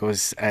hard,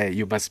 because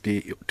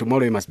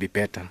tomorrow you must be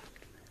better.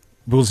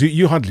 Because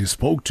you hardly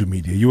spoke to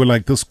media. You were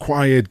like this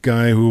quiet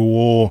guy who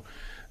wore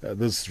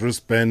this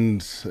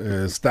wristband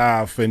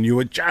staff, and you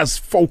were just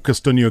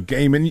focused on your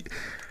game. And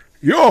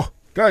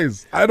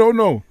guys, I don't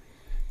know.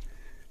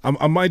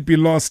 I might be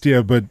lost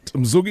here, but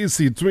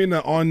Mzugisi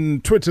Twina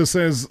on Twitter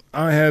says,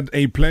 I had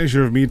a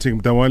pleasure of meeting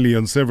Mtawali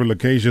on several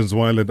occasions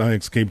while at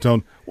Ajax Cape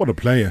Town. What a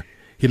player.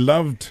 He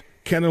loved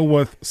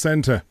Kenilworth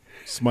Centre.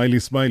 Smiley,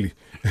 smiley.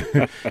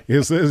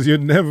 He says, you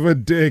never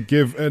dare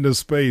give Ernest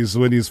space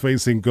when he's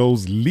facing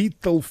goals.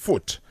 Lethal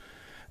foot.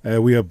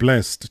 We are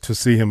blessed to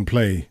see him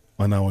play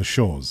on our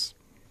shores.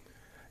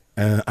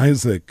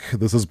 Isaac,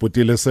 this is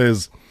Butile,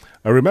 says,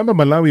 I remember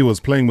Malawi was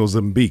playing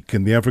Mozambique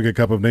in the Africa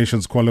Cup of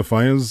Nations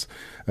qualifiers.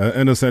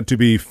 Ernest had to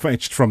be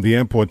fetched from the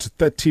airport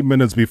 30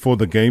 minutes before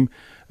the game.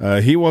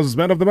 He was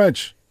man of the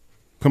match,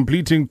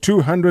 completing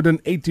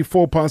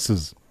 284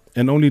 passes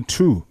and only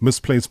 2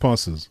 misplaced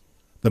passes.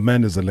 The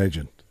man is a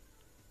legend.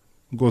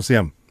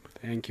 Ngosiam.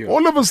 Thank you.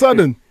 All of a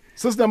sudden,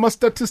 says there are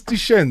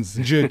statisticians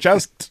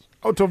just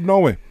out of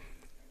nowhere.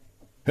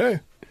 Hey,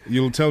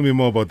 you'll tell me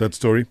more about that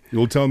story.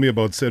 You'll tell me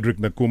about Cedric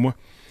Nakuma.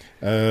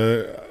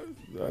 I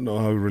don't know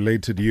how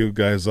related you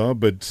guys are,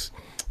 but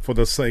for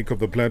the sake of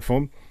the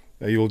platform,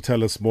 you'll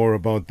tell us more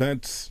about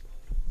that.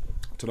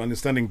 Tulani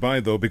standing by,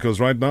 though, because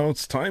right now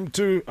it's time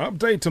to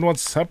update on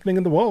what's happening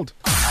in the world.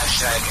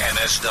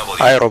 #NSW.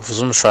 Hi, Rob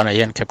Zumshwana,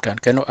 Ian Captain.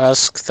 Can you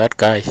ask that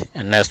guy,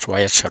 Ernest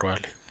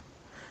Sharwali?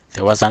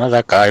 There was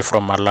another guy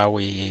from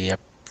Malawi, I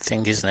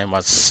think his name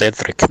was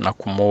Cedric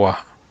Nakumua.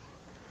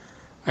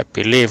 I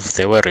believe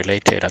they were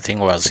related. I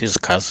think it was his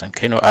cousin.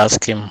 Can you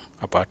ask him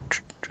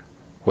about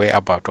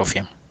whereabouts of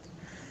him?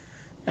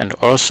 And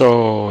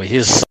also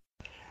his...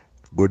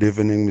 Good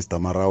evening, Mr.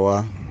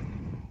 Marawa.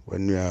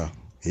 When we are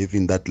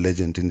having that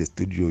legend in the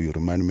studio, you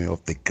remind me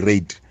of the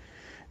great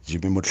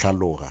Jimmy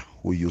Mutlaloga,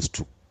 who used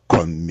to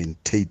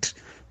commentate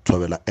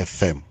Thobela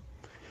FM.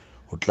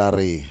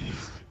 Utlare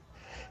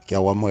ke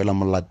a wa moela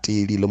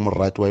molatedi le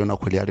morati wa yona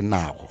kgwele ya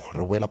dinao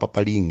re boela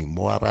papading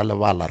mo a ra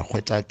lebala re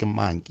gwetsa ke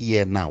mang ke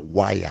yena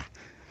waya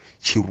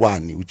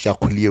Chirwani o tja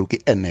kgwele eo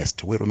ke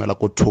Ernest we romela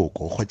ko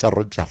thoko go tja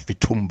Roger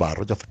Fitumba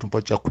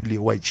tja kgwele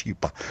wa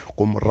chipa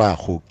ko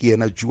morago ke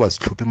yena Juas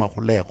Tlhophe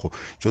Magolego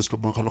Juas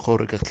Tlhophe Magolego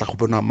re ke tla go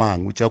bona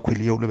mang o tja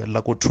kgwele eo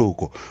lebella ko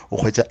thoko o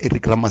gwetsa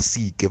Eric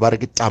Ramasike ba re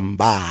ke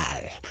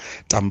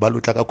Tambal o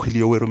tla ka kgwele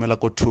eo we romela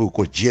ko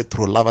thoko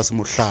Jethro Lava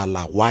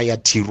Semohlala waya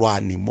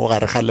Chirwani mo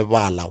gare ga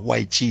lebala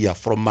wa Chia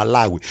from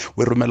Malawi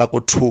we romela ko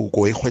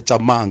thoko e gwetsa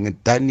mang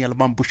Daniel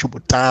Mambushu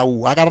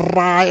Botau a ka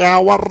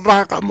raya wa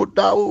raka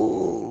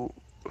Motau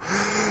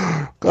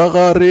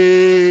Kagare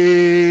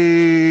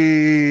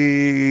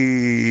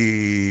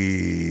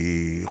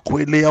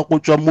kgwele ya go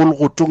tswa mo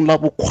legotong la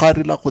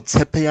bokgwari la go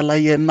tshepeya la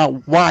yena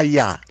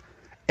waya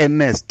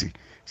Ernest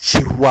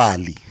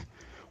Chirwali.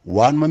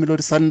 One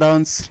Mamelodi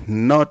Sundowns,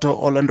 not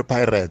Orlando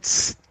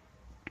Pirates.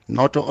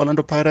 Not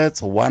Orlando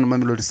Pirates, one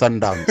Mamelodi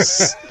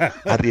Sundowns.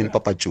 Ari and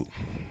Papa Chu.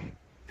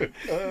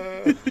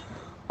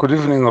 Good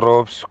evening,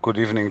 Robs. Good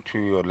evening to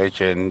your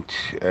legend,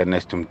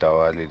 Ernest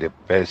Mtawali, the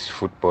best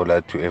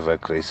footballer to ever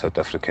grace South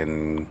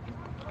African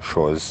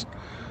shores.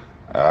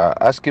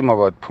 Ask him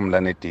about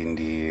Phumlane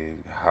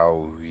Tindi,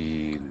 how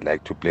we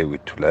like to play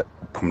with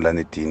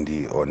Phumlane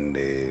Tindi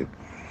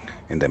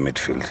in the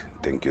midfield.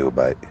 Thank you.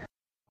 Bye.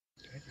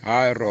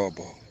 Hi,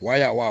 Robo.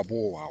 Waya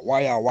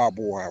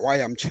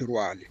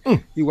Mchirwali.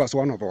 He was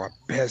one of our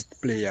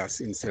best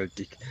players in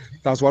Celtic.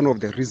 That's one of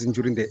the reasons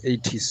during the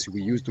 80s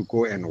we used to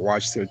go and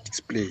watch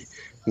Celtics play.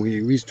 We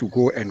used to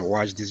go and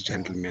watch this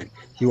gentleman.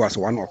 He was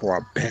one of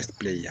our best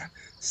players.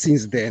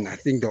 Since then, I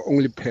think the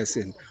only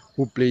person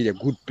who played a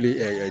good play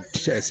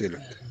as a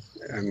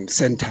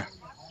center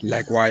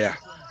like Waya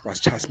was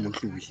Charles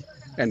Montlui.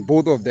 And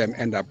both of them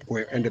ended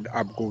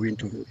up going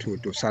to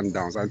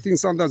Sundowns. I think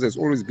Sundowns has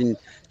always been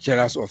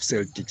jealous of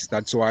Celtics.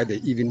 That's why they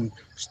even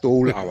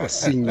stole our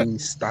singing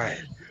style.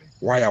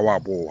 Why am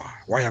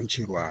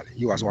Chirwale?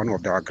 He was one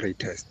of our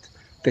greatest.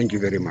 Thank you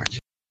very much.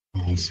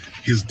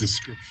 His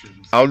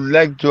descriptions. I would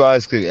like to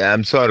ask,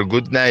 I'm sorry,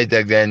 good night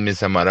again,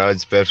 Mr. Marawa.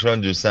 It's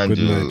Person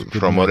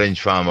from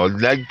Orange Farm. I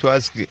would like to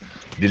ask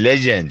the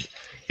legend,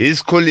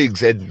 his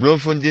colleagues at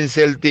Bloemfontein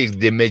Celtic,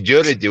 the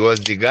majority was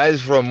the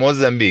guys from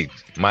Mozambique,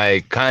 my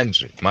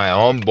country, my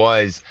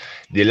homeboys,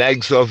 the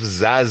likes of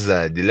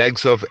Zaza, the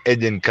likes of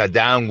Eden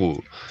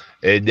Kadangu.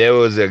 There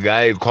was a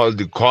guy called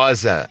the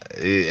Kosa,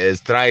 a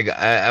striker.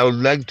 I would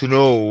like to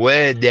know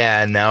where they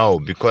are now,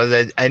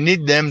 because I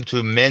need them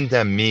to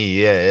mentor me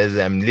here as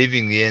I'm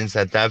living here in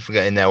South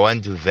Africa and I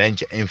want to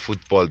venture in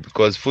football,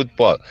 because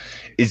football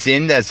is an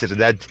industry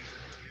that...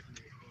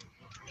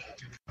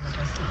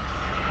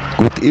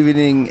 Good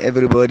evening,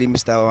 everybody,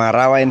 Mr.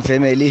 Marawa and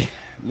family.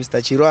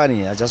 Mr.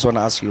 Chirwani, I just want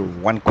to ask you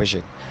one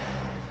question.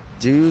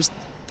 Do you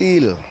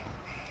still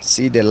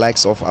see the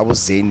likes of Abu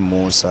Zain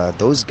Musa,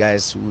 those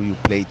guys who you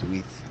played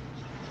with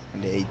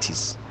in the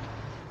 80s,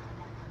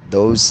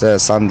 those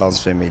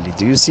Sundowns family,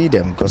 do you see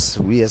them? Because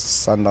we as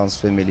Sundowns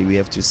family, we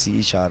have to see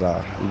each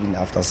other even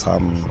after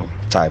some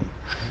time.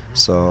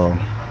 So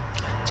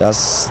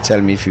just tell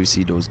me if you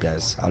see those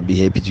guys. I'll be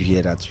happy to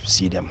hear that you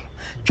see them.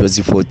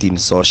 Josie 14,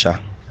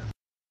 Sosha.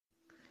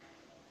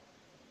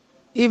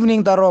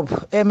 Evening, Darob.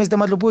 Mr.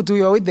 Matluputu,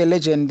 you're with the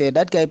legend.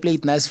 That guy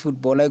played nice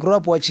football. I grew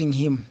up watching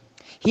him.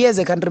 He has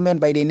a countryman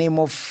by the name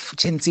of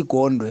Chenzi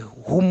Gondwe,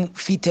 whom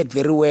fitted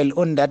very well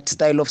on that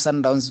style of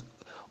Sundowns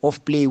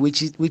of play,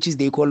 which is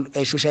they call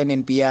Shoshan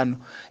and Piano.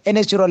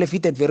 Ernest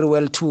fitted very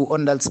well too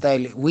on that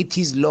style with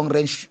his long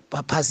range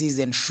passes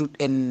and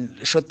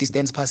short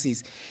distance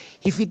passes.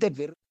 He fitted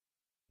very.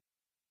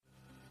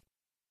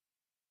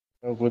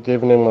 Good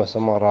evening,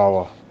 Mr.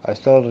 Marawa. I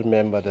still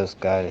remember this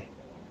guy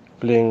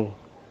playing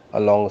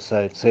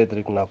alongside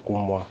Cedric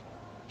Nakumwa,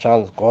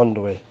 Charles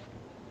Gondwe,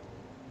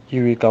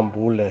 Huey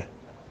Kambule,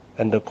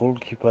 and the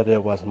goalkeeper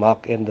there was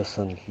Mark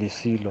Anderson,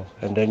 Lisilo,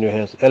 and then you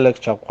had Alex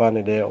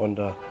Chakwane there on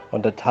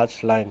the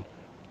touch line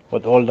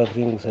with all the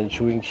rings and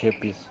chewing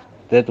chippies.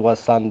 That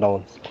was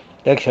Sundowns.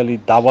 Actually,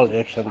 double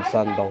action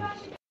Sundowns.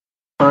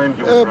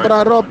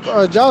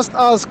 Rob, just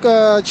ask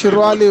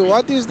Chirwali,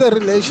 what is the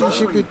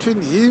relationship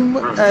between him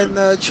and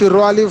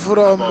Chirwali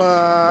from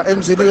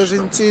Mzinios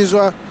in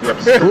Tizwa,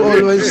 who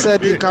always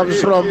said he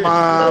comes from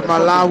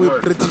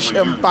Malawi, British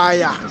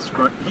Empire?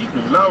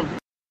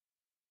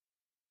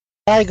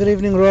 Hi, good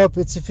evening, Rob.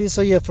 It's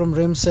Ifiso here from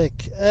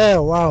Rimsek.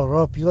 Wow,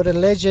 Rob, you're a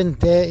legend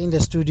there in the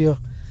studio.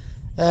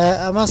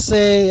 I must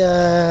say,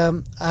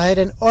 I had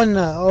an honor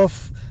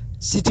of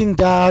sitting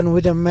down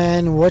with a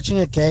man watching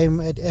a game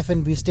at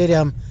FNB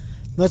Stadium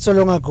not so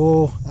long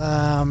ago.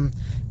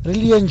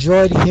 Really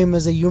enjoyed him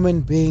as a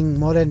human being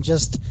more than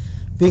just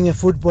being a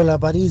footballer,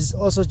 but he's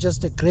also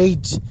just a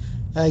great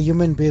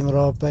human being,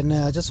 Rob. And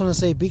I just want to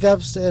say big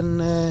ups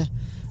and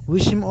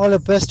wish him all the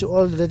best to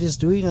all that he's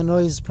doing. I know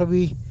he's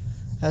probably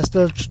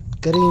still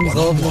getting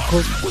involved in the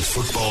coach. With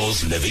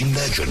football's living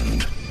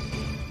legend.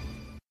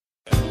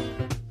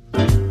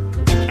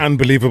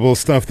 Unbelievable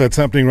stuff that's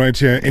happening right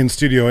here in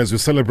studio as we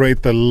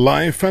celebrate the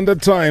life and the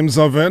times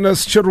of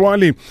Ernest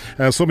Chirwali.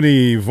 So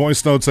many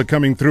voice notes are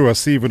coming through. I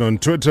see even on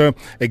Twitter,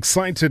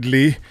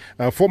 excitedly,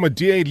 former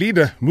DA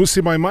leader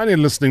Musi Maimane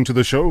listening to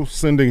the show,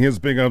 sending his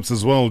big ups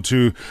as well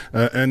to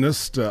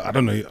Ernest. I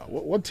don't know,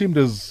 what team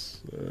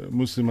does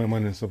Musi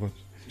Maimane support?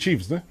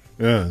 Chiefs, no?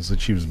 Yeah, it's a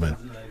Chiefs man.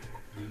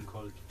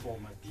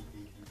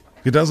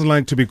 He doesn't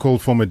like to be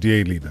called former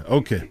DA leader.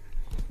 Okay.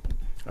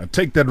 I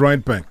take that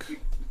right back.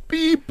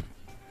 Beep.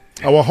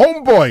 Our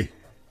homeboy,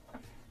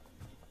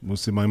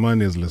 Musi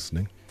Maimane, is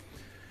listening.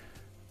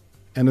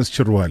 Ernest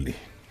Chirwali.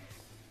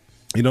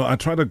 You know, I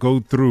tried to go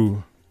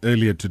through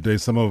earlier today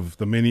some of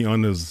the many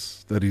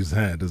honors that he's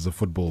had as a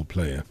football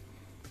player,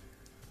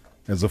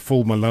 as a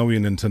full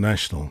Malawian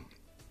international.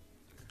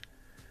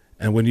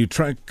 And when you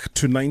track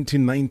to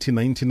 1990,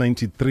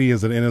 1993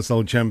 as an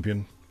NSL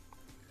champion,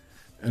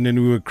 and then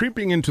we were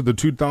creeping into the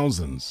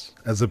 2000s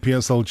as a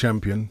PSL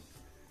champion,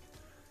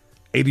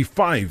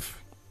 85.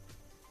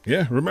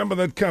 Yeah, remember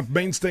that cup,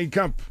 Mainstay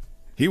Cup?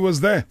 He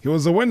was there. He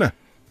was a winner.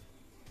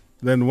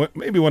 Then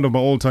maybe one of my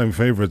all-time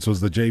favorites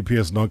was the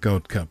JPS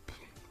Knockout Cup.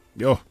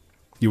 Yo,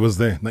 he was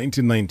there.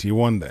 1990, he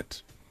won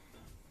that.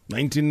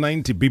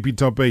 1990 BP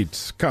Top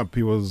 8 Cup,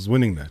 he was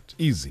winning that.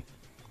 Easy.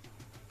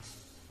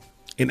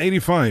 In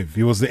 85,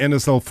 he was the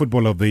NSL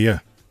Footballer of the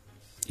Year.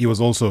 He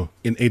was also,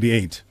 in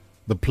 88,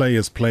 the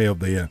Players' Player of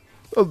the Year.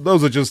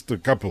 Those are just a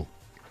couple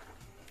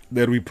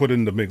that we put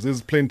in the mix.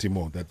 There's plenty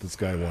more that this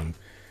guy won.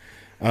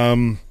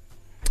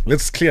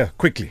 Let's clear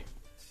quickly.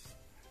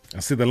 I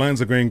see the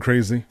lines are going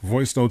crazy.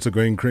 Voice notes are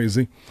going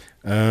crazy.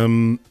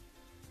 Cedric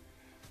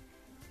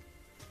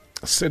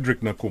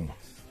Nakuma,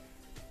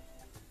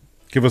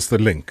 give us the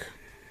link.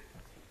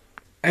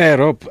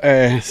 Rob,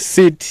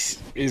 Sid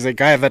is a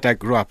guy that I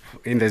grew up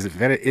in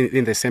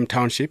the same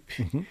township.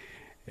 Mm-hmm.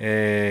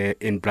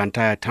 in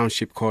Blantyre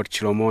Township called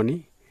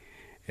Chilomoni.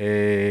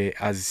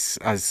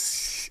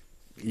 As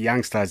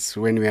youngsters,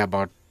 when we were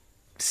about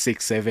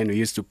 6, 7, we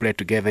used to play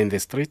together in the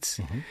streets.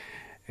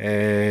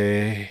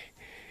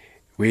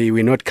 We're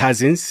not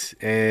cousins.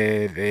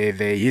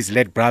 His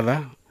late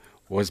brother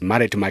was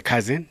married to my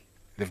cousin.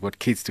 They've got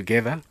kids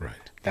together. Right.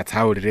 That's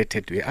how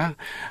related we are,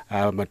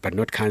 but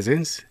not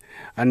cousins.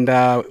 And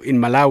in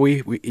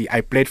Malawi,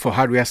 I played for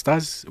Hardware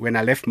Stars. When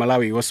I left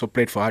Malawi, he also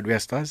played for Hardware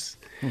Stars.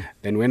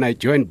 Then when I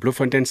joined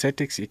Bloemfontein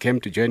Celtics, he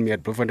came to join me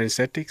at Bloemfontein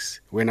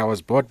Celtics. When I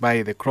was bought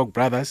by the Krog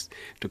brothers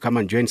to come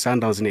and join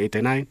Sundowns in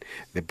 '89,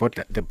 they bought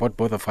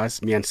both of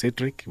us, me and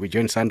Cedric. We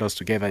joined Sundowns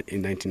together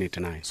in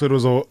 1989. So it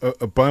was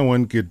a buy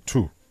one, get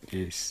two.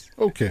 Yes.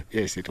 Okay.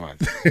 Yes, it was.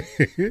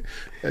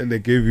 And they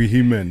gave you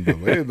He-Man,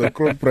 hey, the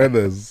Krog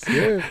brothers.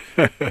 Yeah.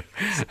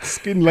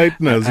 Skin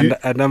lighteners.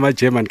 And I'm a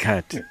German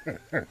cat.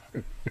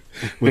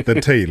 With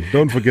the tail.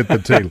 Don't forget the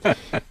tail.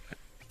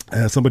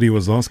 Somebody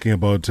was asking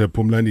about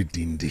Pumlani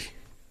Dindi.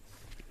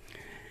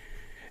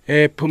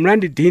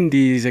 Pumlani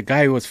Dindi is a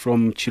guy who was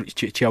from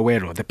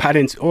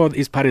Chiawero. All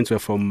his parents were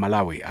from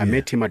Malawi. I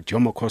met him at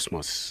Jomo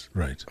Cosmos.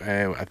 Right.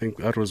 I think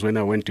that was when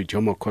I went to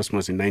Jomo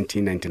Cosmos in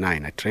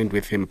 1999. I trained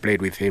with him,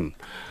 played with him.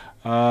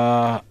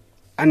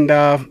 And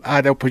I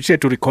had the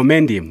opportunity to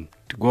recommend him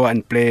to go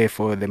and play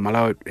for the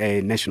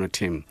Malawi national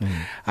team.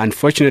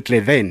 Unfortunately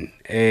then,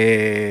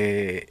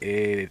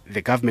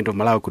 the government of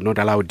Malawi could not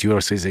allow dual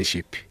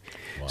citizenship.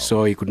 Wow.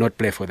 So he could not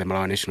play for the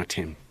Malawi national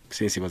team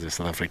since he was a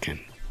South African.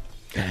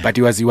 But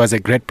he was a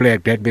great player,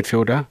 great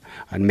midfielder,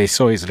 and may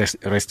so his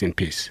rest in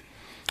peace.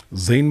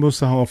 Zain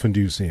Musa, how often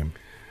do you see him?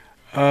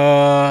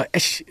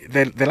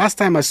 The last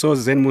time I saw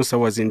Zain Musa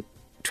was in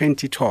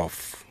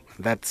 2012.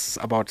 That's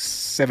about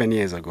 7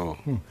 years ago.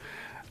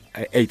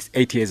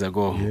 8 years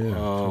ago,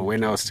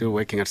 when I was still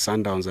working at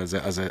Sundowns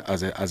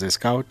as a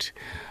scout.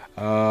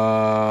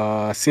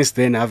 Since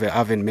then, I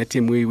haven't met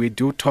him. We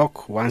do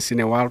talk once in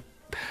a while.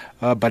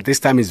 But this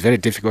time it's very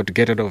difficult to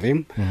get rid of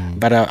him.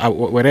 But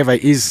wherever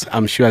he is,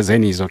 I'm sure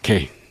Zen is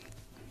okay.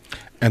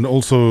 And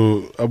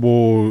also,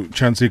 Abo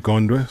Chansi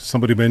Gondwe,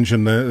 somebody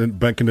mentioned that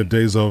back in the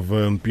days of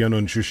Piano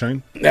and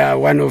Shushain.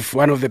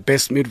 One of the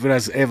best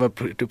midfielders ever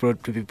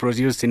to be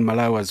produced in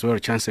Malawi as well,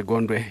 Chansi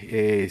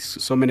Gondwe.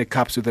 So many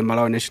caps with the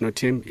Malawi national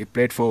team. He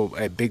played for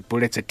Big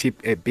Bullets,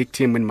 a big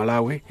team in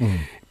Malawi.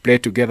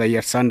 Played together here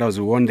at Sundowns.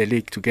 We won the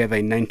league together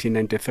in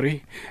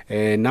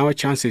 1993. Now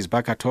Chance is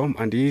back at home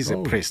and he is a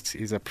priest.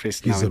 He's a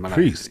priest now in Malawi. He's a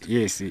priest?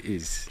 Yes, he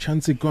is.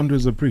 Chansi Gondwe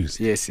is a priest?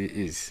 Yes, he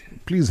is.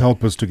 Please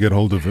help us to get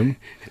hold of him.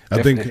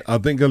 I think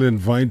I'll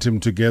invite him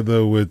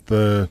together with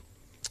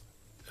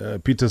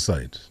Peter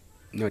Side.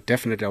 No,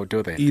 definitely I'll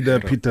do that. Either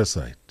Peter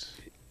Side.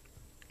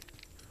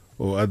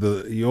 Or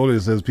he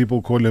always says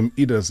people call him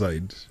Either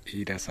Side.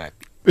 Either Side.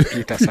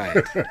 Peter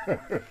Side.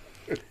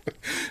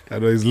 I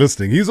know he's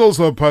listening. He's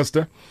also a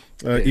pastor,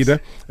 Ida.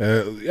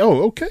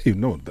 Okay.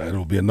 No,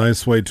 that'll be a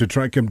nice way to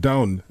track him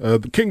down.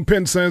 The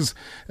Kingpin says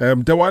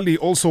Mtawali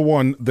also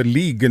won the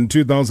league in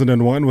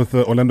 2001 with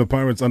the Orlando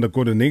Pirates under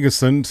Gordon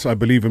Nigerson. I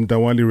believe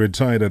Mtawali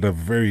retired at a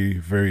very,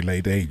 very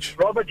late age.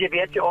 Robert, if you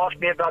had to ask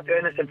me about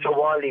Ernest and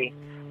Mtawali,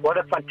 what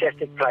a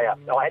fantastic player.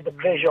 I had the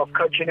pleasure of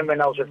coaching him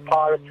when I was with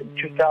Pirates in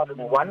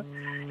 2001.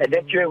 And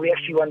that year we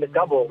actually won the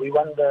double. We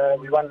won the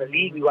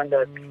league, we won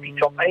the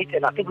top 8,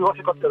 and I think we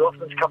also got the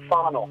Rothmans Cup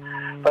final.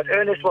 But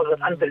Ernest was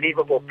an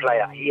unbelievable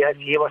player. He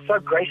was so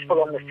graceful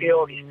on the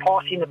field, his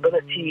passing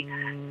ability,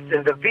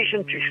 the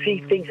vision to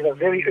see things at a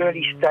very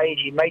early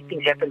stage. He made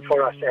things happen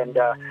for us, and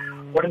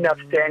what an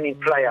outstanding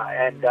player.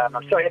 And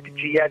I'm so happy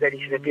to hear that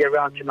he's going to be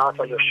around tonight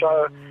on your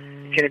show.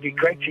 It's going to be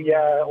great to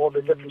hear all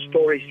the different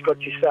stories he's got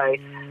to say.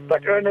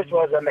 But Ernest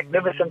was a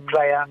magnificent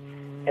player.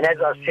 And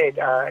as I said,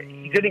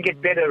 he didn't get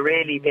better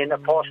really than a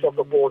passer of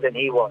the ball than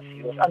he was.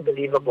 He was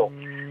unbelievable.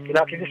 You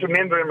know, I can just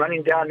remember him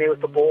running down there with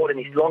the ball and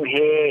his long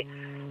hair.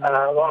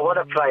 What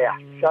a player.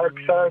 So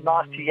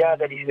nice to hear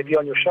that he's going to be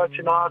on your show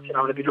tonight, and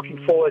I'm going to be looking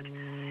forward.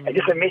 And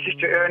just a message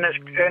to Ernest.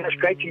 Ernest,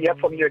 great to hear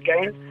from you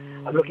again.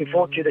 I'm looking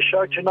forward to the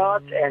show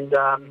tonight, and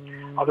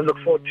I'm going to look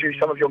forward to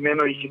some of your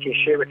memories you can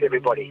share with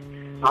everybody.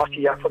 Nice to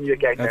hear from you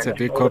again. That's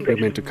Ernest. a big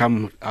compliment to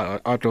come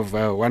out of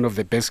one of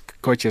the best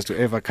coaches to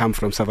ever come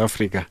from South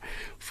Africa.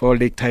 4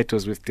 league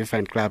titles with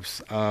different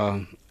clubs. A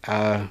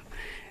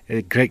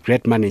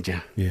great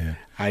manager. Yeah,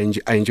 I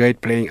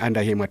enjoyed playing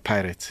under him at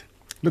Pirates.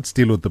 Let's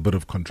deal with a bit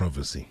of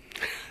controversy.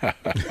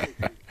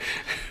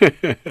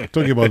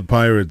 Talking about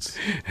Pirates,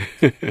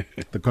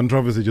 the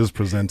controversy just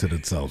presented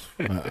itself.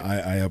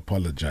 I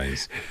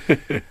apologize.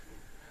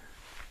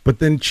 But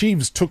then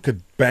Chiefs took it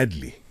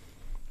badly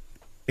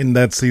in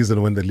that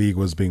season when the league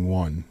was being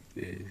won.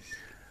 Yes.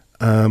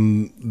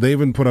 They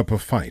even put up a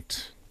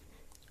fight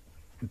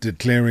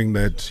declaring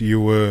that you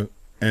were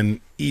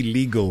an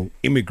illegal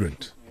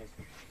immigrant.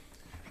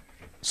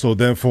 So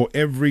therefore,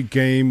 every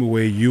game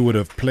where you would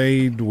have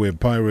played, where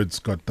Pirates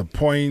got the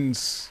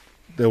points,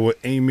 they were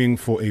aiming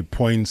for a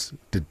points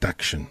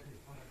deduction.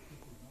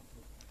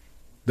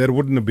 That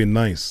wouldn't have been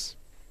nice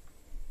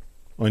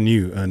on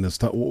you,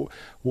 Ernest.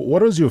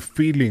 What was your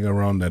feeling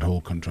around that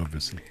whole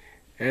controversy?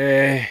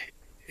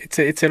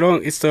 It's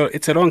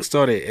a long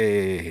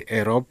story,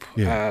 Rob.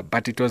 Yeah.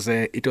 But it was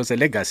a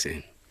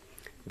legacy.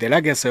 The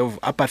legacy of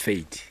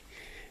apartheid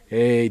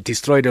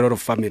destroyed a lot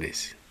of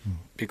families,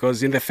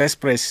 because in the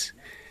first place,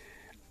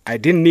 I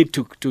didn't need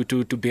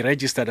to be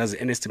registered as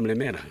Ernest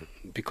Mlemera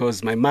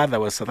because my mother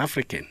was South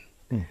African.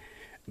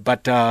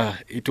 But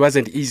it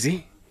wasn't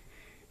easy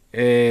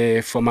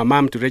for my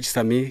mom to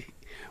register me.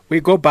 We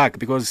go back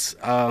because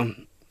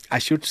I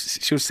should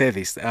say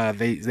this.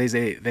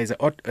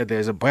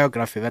 There's a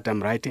biography that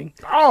I'm writing.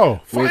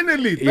 Oh,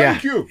 finally!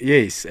 Thank you.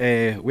 Yes,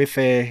 with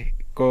a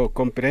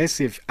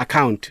comprehensive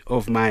account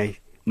of my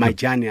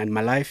journey and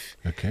my life.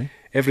 Okay.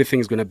 Everything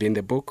is going to be in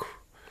the book.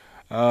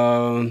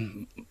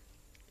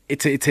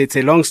 It's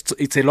a long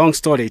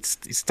story.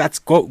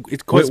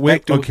 It goes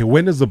back to. Okay,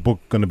 when is the book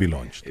going to be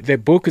launched? The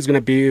book is going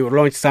to be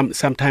launched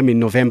sometime in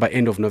November,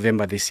 end of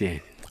November this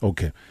year.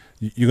 Okay,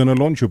 you're going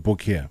to launch your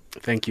book here.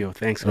 Thank you.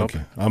 Thanks, Rob.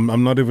 Okay,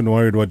 I'm not even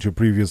worried what your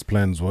previous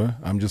plans were.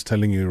 I'm just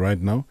telling you right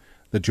now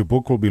that your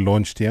book will be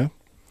launched here.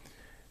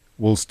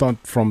 We'll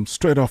start from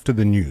straight after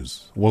the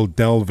news. We'll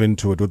delve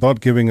into it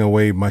without giving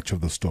away much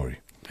of the story.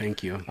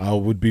 Thank you. I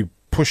would be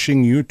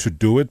pushing you to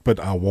do it, but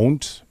I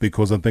won't,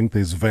 because I think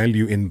there's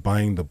value in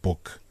buying the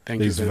book.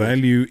 There's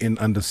value in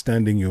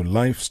understanding your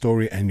life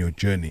story and your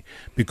journey,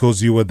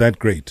 because you were that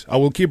great. I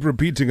will keep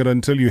repeating it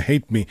until you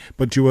hate me,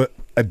 but you were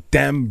a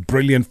damn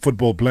brilliant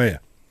football player.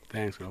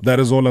 Thanks, Rob. That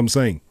is all I'm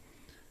saying.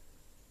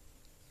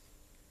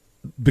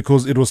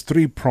 Because it was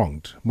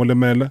three-pronged.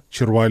 Molemela,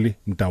 Chirwali,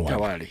 Mtawali.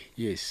 Mtawali,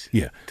 yes.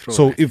 Yeah. True.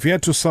 So if you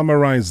had to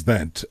summarize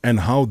that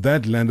and how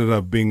that landed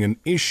up being an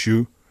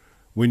issue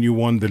when you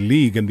won the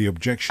league and the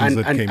objections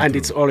that came and through.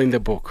 it's all in the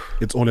book.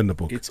 It's all in the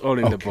book. It's all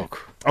in the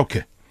book.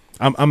 Okay.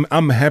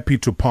 I'm happy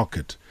to park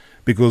it,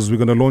 because we're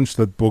going to launch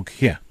that book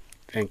here.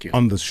 Thank you.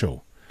 On the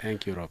show.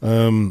 Thank you, Rob.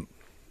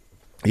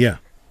 Yeah.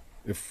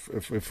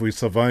 If we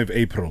survive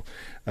April,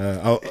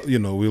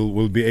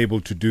 we'll be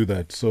able to do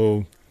that.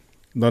 So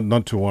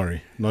not to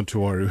worry.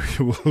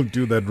 We'll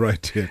do that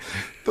right here.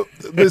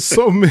 There's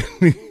so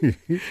many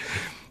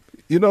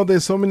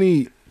there's so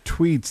many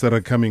tweets that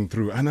are coming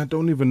through, and I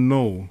don't even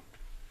know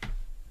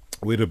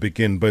where to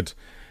begin, but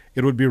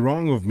it would be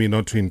wrong of me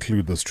not to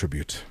include this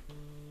tribute.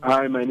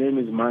 Hi, my name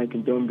is Mike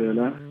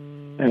Ndombela.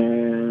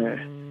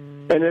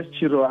 Ernest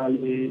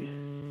Chirwali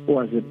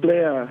was a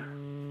player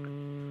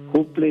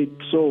who played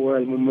so well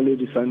in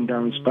Mamelodi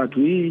Sundowns, but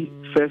we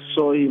first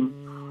saw him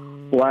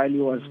while he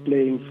was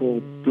playing for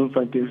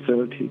Bloemfontein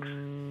Celtics.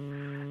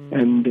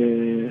 And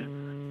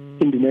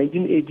in the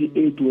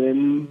 1988,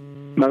 when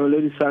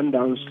Mamelodi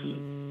Sundowns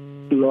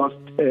lost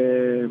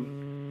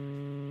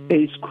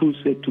Ace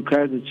Crusade to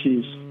Kaizer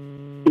Chiefs,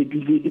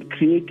 it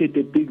created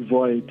a big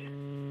void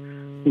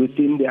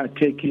within the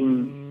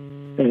attacking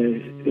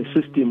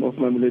system of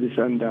Mamelodi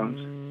Sundowns.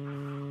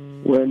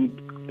 When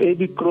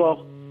A.B.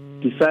 Krog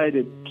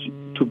decided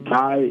to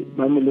buy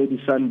Mamelodi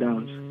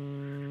Sundowns,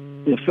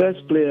 the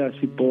first players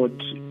he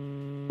bought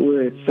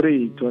were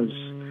three. It was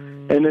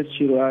Ernest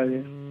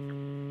Chirwali,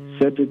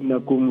 Cedric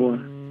Nakumwa,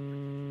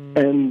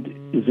 and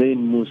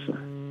Zain Musa.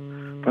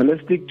 But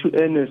let's stick to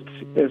Ernest,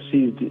 as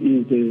he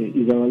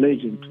is our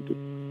legend today.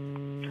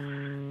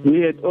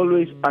 We had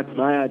always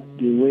admired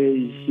the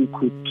way he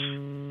could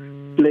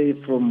play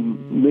from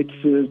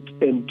midfield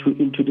and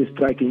into the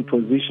striking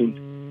position.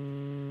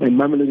 And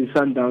Mamelodi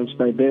Sundowns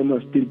by then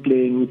was still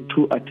playing with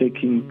two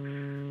attacking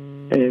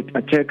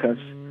attackers,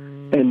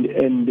 and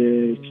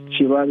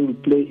Chirwali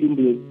would play in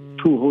the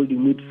two holding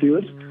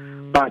midfields,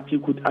 but he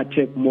could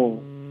attack more.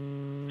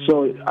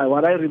 So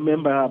what I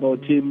remember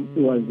about him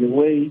was the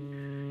way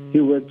he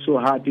worked so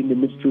hard in the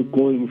midfield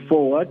going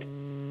forward,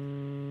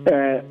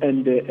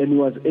 and he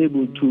was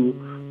able to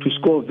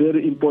score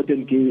very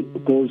important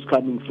goals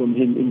coming from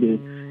him in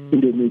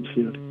the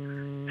midfield.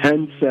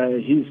 Hence,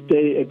 his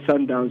stay at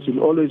Sundowns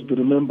will always be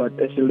remembered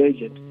as a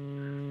legend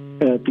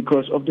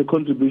because of the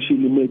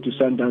contribution he made to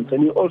Sundowns.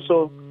 And he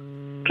also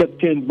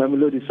captained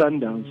Mamelodi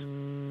Sundowns.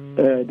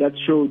 That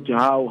showed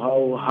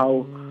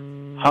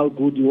how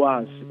good he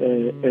was.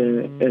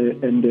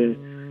 And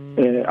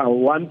I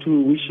want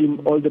to wish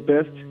him all the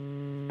best.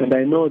 And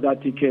I know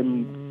that he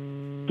can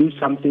do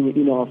something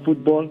in our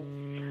football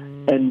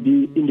and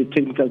be in the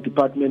technical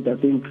department. I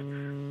think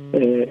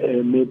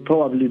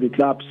probably the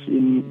clubs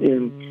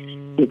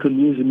they can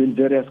use him in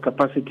various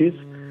capacities.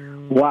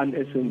 One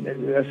as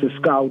a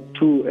scout,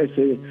 two as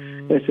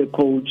a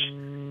coach.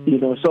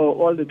 So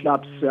all the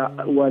clubs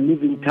were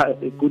leaving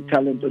good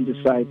talent on the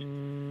side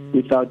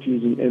without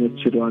using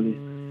Ernest Chirwali.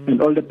 And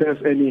all the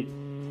best, Annie.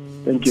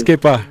 Thank you.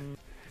 Skipper.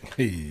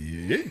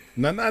 Hey,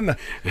 Nanana.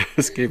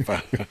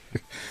 Skipper.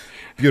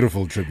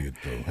 Beautiful tribute,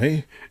 though.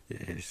 Hey,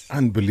 yes,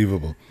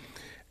 unbelievable.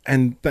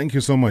 And thank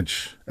you so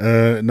much,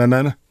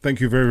 Nanana.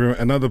 Thank you very much.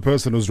 Another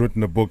person who's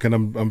written a book, and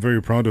I'm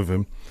very proud of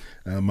him,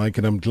 Mike.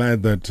 And I'm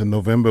glad that in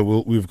November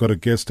we've got a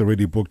guest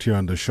already booked here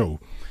on the show.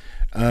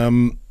 I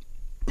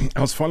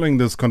was following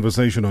this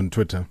conversation on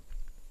Twitter.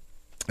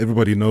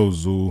 Everybody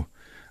knows who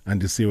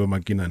Andisiwe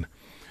Makinan.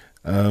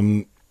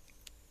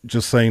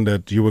 just saying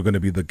that you were going to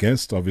be the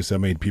guest. Obviously, I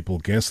made people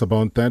guess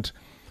about that.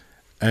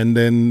 And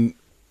then,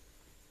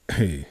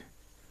 hey,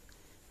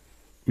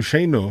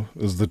 Usheno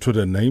is the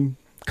Twitter name,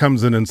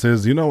 comes in and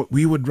says,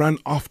 we would run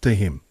after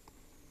him.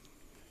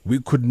 We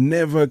could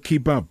never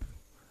keep up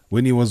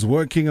when he was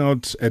working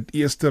out at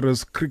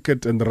Easter's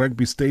Cricket and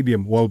Rugby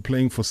Stadium while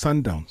playing for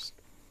Sundowns.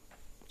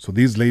 So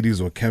these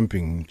ladies were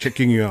camping,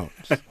 checking you out.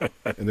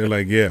 And they're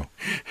like, yeah,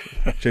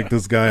 check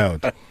this guy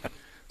out.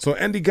 So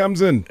Andy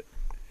comes in,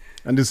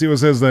 and the CEO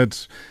says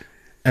that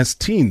as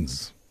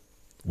teens,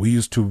 we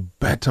used to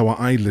bat our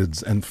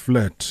eyelids and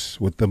flirt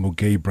with the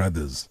Mugai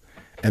brothers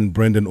and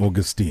Brendan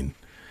Augustine.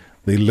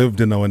 They lived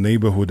in our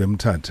neighborhood,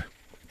 Mtawali,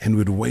 and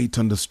we'd wait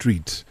on the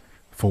street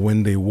for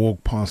when they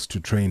walked past to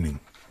training.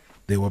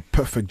 They were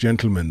perfect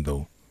gentlemen,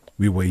 though.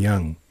 We were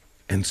young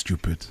and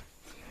stupid.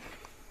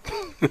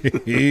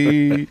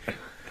 Hey,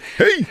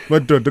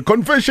 but the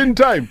confession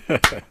time.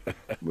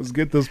 Let's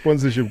get the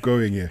sponsorship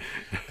going here.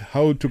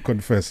 How to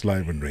confess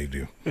live on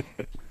radio.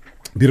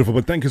 Beautiful,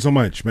 but thank you so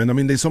much, man. I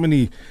mean, there's so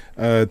many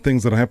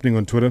things that are happening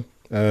on Twitter.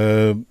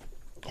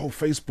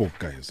 Facebook,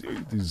 guys.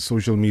 These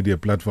social media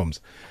platforms.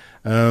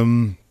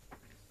 Zokon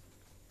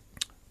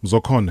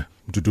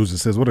Mduduzi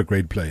says, what a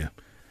great player.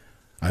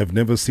 I've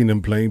never seen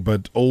him play,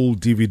 but old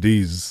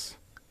DVDs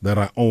that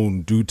I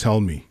own do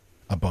tell me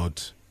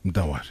about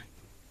Mtawali.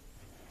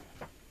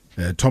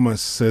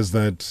 Thomas says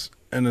that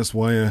Ernest,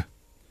 former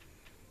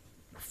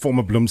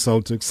Bloem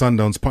Celtic,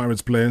 Sundowns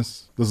Pirates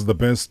players, this is the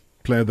best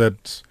player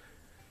that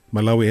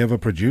Malawi ever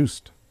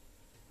produced.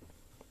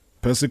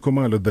 Percy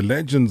Kumalo, the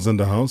legends in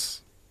the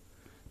house.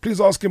 Please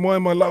ask him why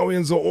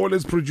Malawians are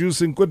always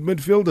producing good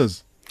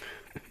midfielders.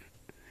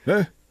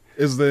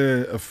 Is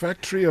there a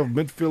factory of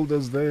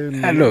midfielders there?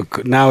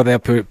 Look, now they're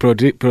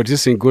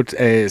producing good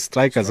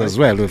strikers as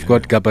well. We've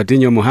got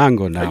Gabadinho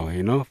Muhango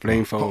now,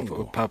 playing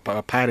for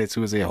Pirates,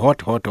 who's a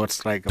hot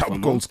striker.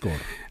 Top goal scorer.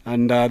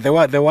 And there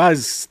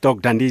was Doc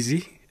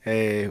Dandizi.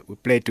 We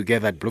played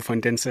together at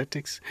Bloemfontein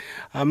Celtics.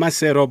 I must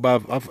say, Rob,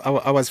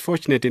 I was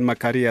fortunate in my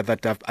career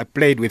that I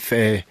played with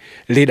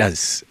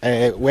leaders.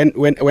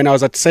 When I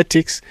was at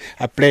Celtics,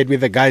 I played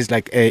with the guys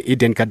like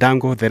Eden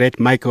Kadango, the late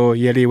Michael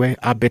Yeliwe,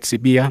 Abet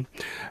Sibia,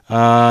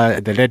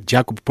 the late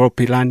Jacob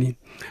Propilani.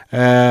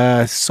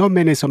 So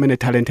many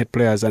talented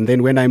players. And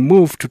then when I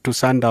moved to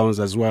Sundowns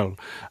as well,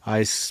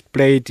 I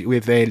played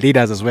with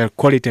leaders as well,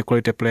 quality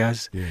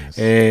players. Yes.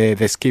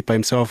 The skipper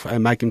himself,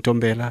 Mike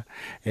Mtombela,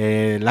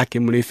 Lucky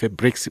Mulife,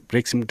 Brix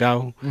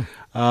Mudau,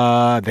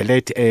 the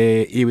late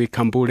Iwi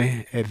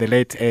Kambule, the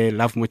late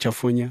Love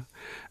Muchafunya,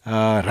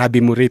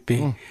 Rabi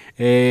Muripi,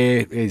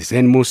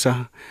 Zen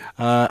Musa,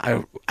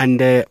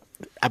 and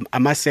I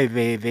must say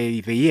the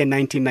year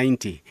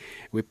 1990,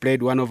 we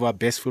played one of our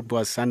best football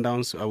at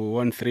Sundowns. We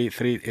won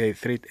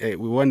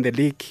we won the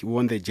league, we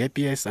won the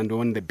JPS, and we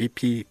won the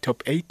BP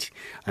top 8.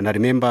 And I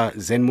remember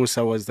Zen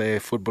Musa was the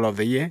football of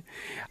the year.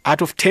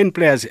 Out of 10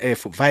 players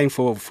vying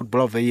for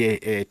football of the year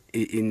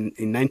in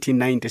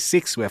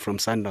 1996 were from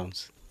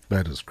Sundowns.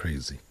 That is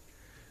crazy.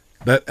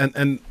 That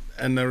and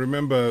I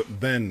remember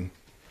then,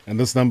 and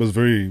this number is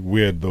very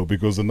weird though,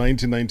 because in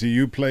 1990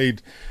 you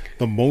played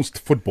the most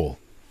football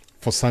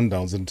for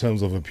Sundowns in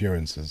terms of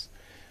appearances.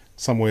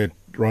 Somewhere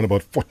around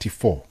about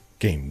 44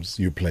 games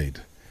you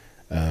played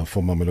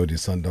for Mamelodi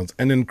Sundowns.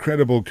 An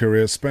incredible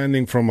career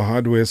spanning from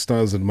Hardware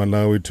Stars in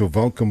Malawi to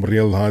Valcom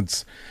Real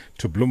Hearts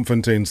to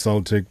Bloemfontein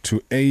Celtic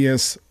to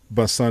AS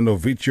Bassano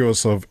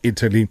Vicios of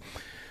Italy.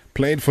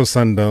 Played for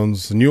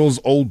Sundowns, Newell's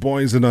Old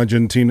Boys in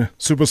Argentina,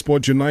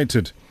 Supersport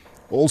United,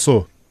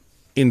 also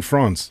in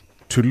France,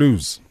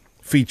 Toulouse,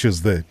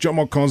 features there,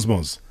 Jomo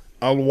Cosmos,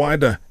 Al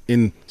Wada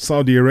in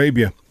Saudi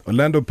Arabia,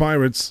 Orlando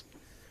Pirates,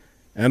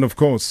 and of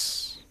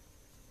course,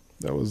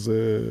 that was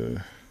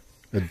a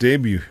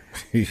debut.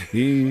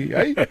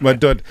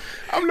 But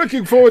I'm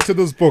looking forward to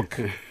this book.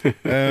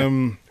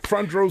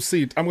 Front row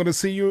seat. I'm going to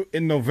see you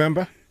in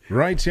November,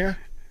 right here,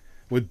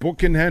 with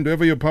book in hand.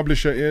 Whoever your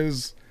publisher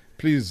is,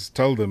 please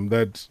tell them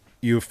that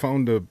you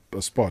found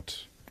a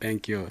spot.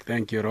 Thank you,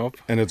 Rob.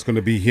 And it's going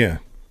to be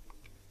here.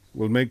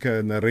 We'll make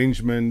an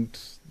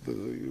arrangement.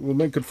 We'll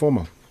make it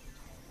formal,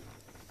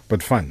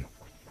 but fun,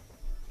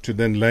 to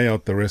then lay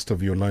out the rest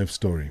of your life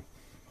story.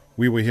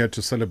 We were here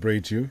to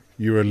celebrate you.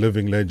 You're a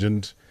living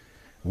legend.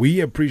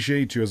 We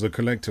appreciate you as a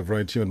collective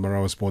right here on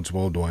Marawa Sports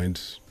Worldwide,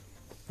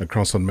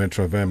 across on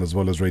Metro FM as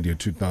well as Radio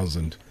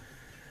 2000.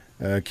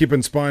 Keep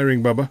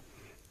inspiring, Baba.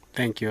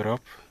 Thank you,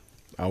 Rob.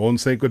 I won't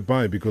say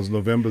goodbye because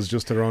November's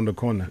just around the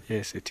corner.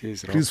 Yes, it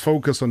is, Rob. Please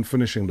focus on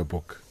finishing the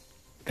book.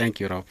 Thank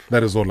you, Rob.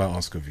 That is all I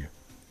ask of you.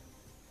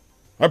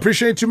 I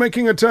appreciate you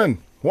making a turn.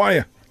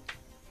 Why?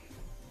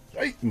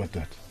 Hey, not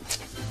that.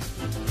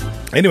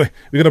 Anyway,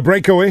 we're going to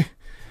break away.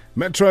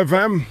 Metro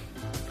FM.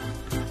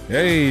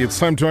 Hey, it's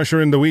time to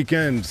usher in the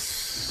weekend.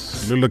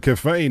 Lula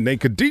Cafe,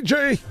 Naked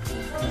DJ.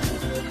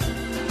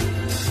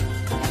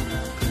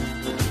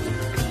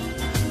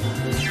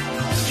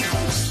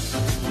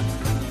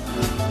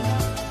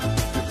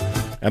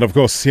 And of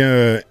course,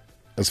 here,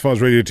 as far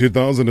as Radio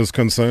 2000 is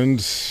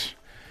concerned,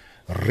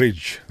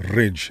 Reggie.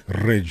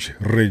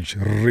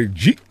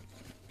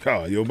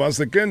 Ja, jou was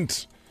 'n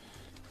kind.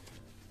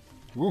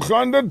 Hoe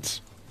gaan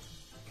dit?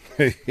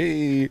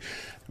 Hey,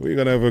 we're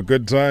gonna have a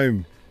good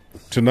time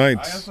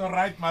tonight.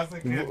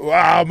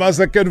 Wow,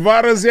 Masakind,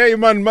 waar is jy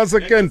man,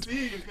 Masakind?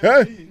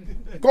 Hè?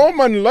 Kom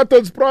man, laat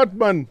ons praat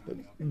man.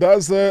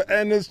 Daar's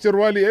Ernest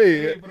Cherwali.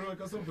 Hey bro, ek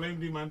kan so blame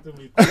die man te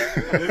meet.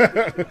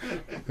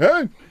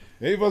 Hè?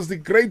 Hy was the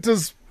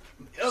greatest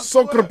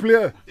soccer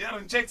player. Ja,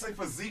 dan check sy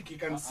fysiek, jy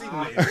kan sien.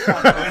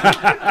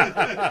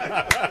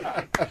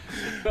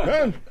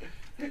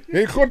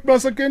 Hey, goed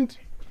Masakind.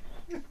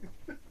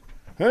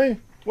 Hey,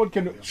 what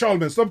can Charles,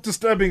 man, stop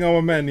disturbing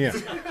our man here.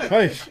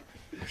 Hey,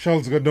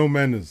 Charles got no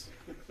manners.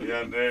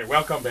 Yeah,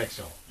 welcome back,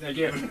 Charles.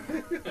 Again.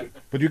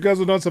 But you guys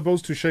are not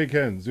supposed to shake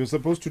hands. You're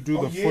supposed to do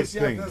the foot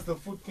thing. That's the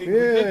foot thing.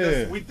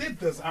 Yeah. We did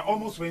this. I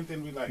almost went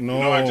in with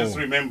No. I just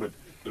remembered.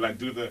 We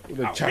do the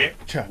cha.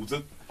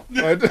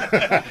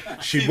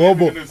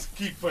 Shibobo.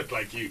 Keep foot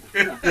like you.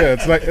 Yeah,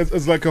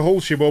 it's like a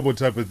whole Shibobo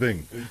type of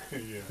thing.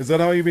 Yeah. Is that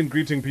how you've been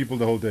greeting people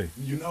the whole day?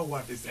 You know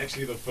what? It's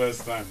actually the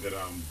first time that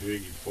I'm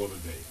doing it for the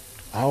day.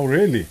 Oh,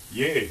 really?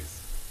 Yes.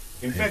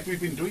 In fact, we've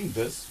been doing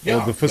this.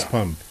 Yeah, the fist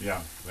pump.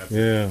 Yeah, that's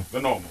it.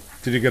 The normal.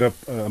 Did you get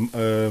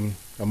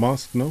a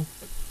mask? No.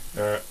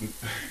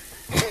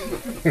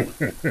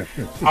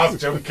 Ask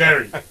Jim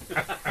Carrey.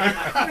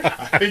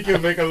 I think you'll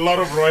make a lot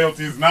of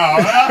royalties now.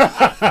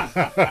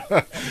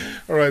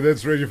 All right,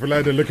 that's Reggie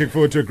Falada. Looking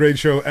forward to a great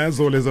show as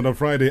always on a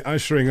Friday,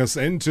 ushering us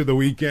into the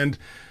weekend.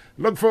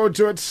 Look forward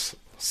to it.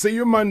 See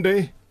you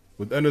Monday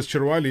with Ernest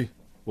Cherwali.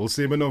 We'll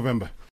see him in November.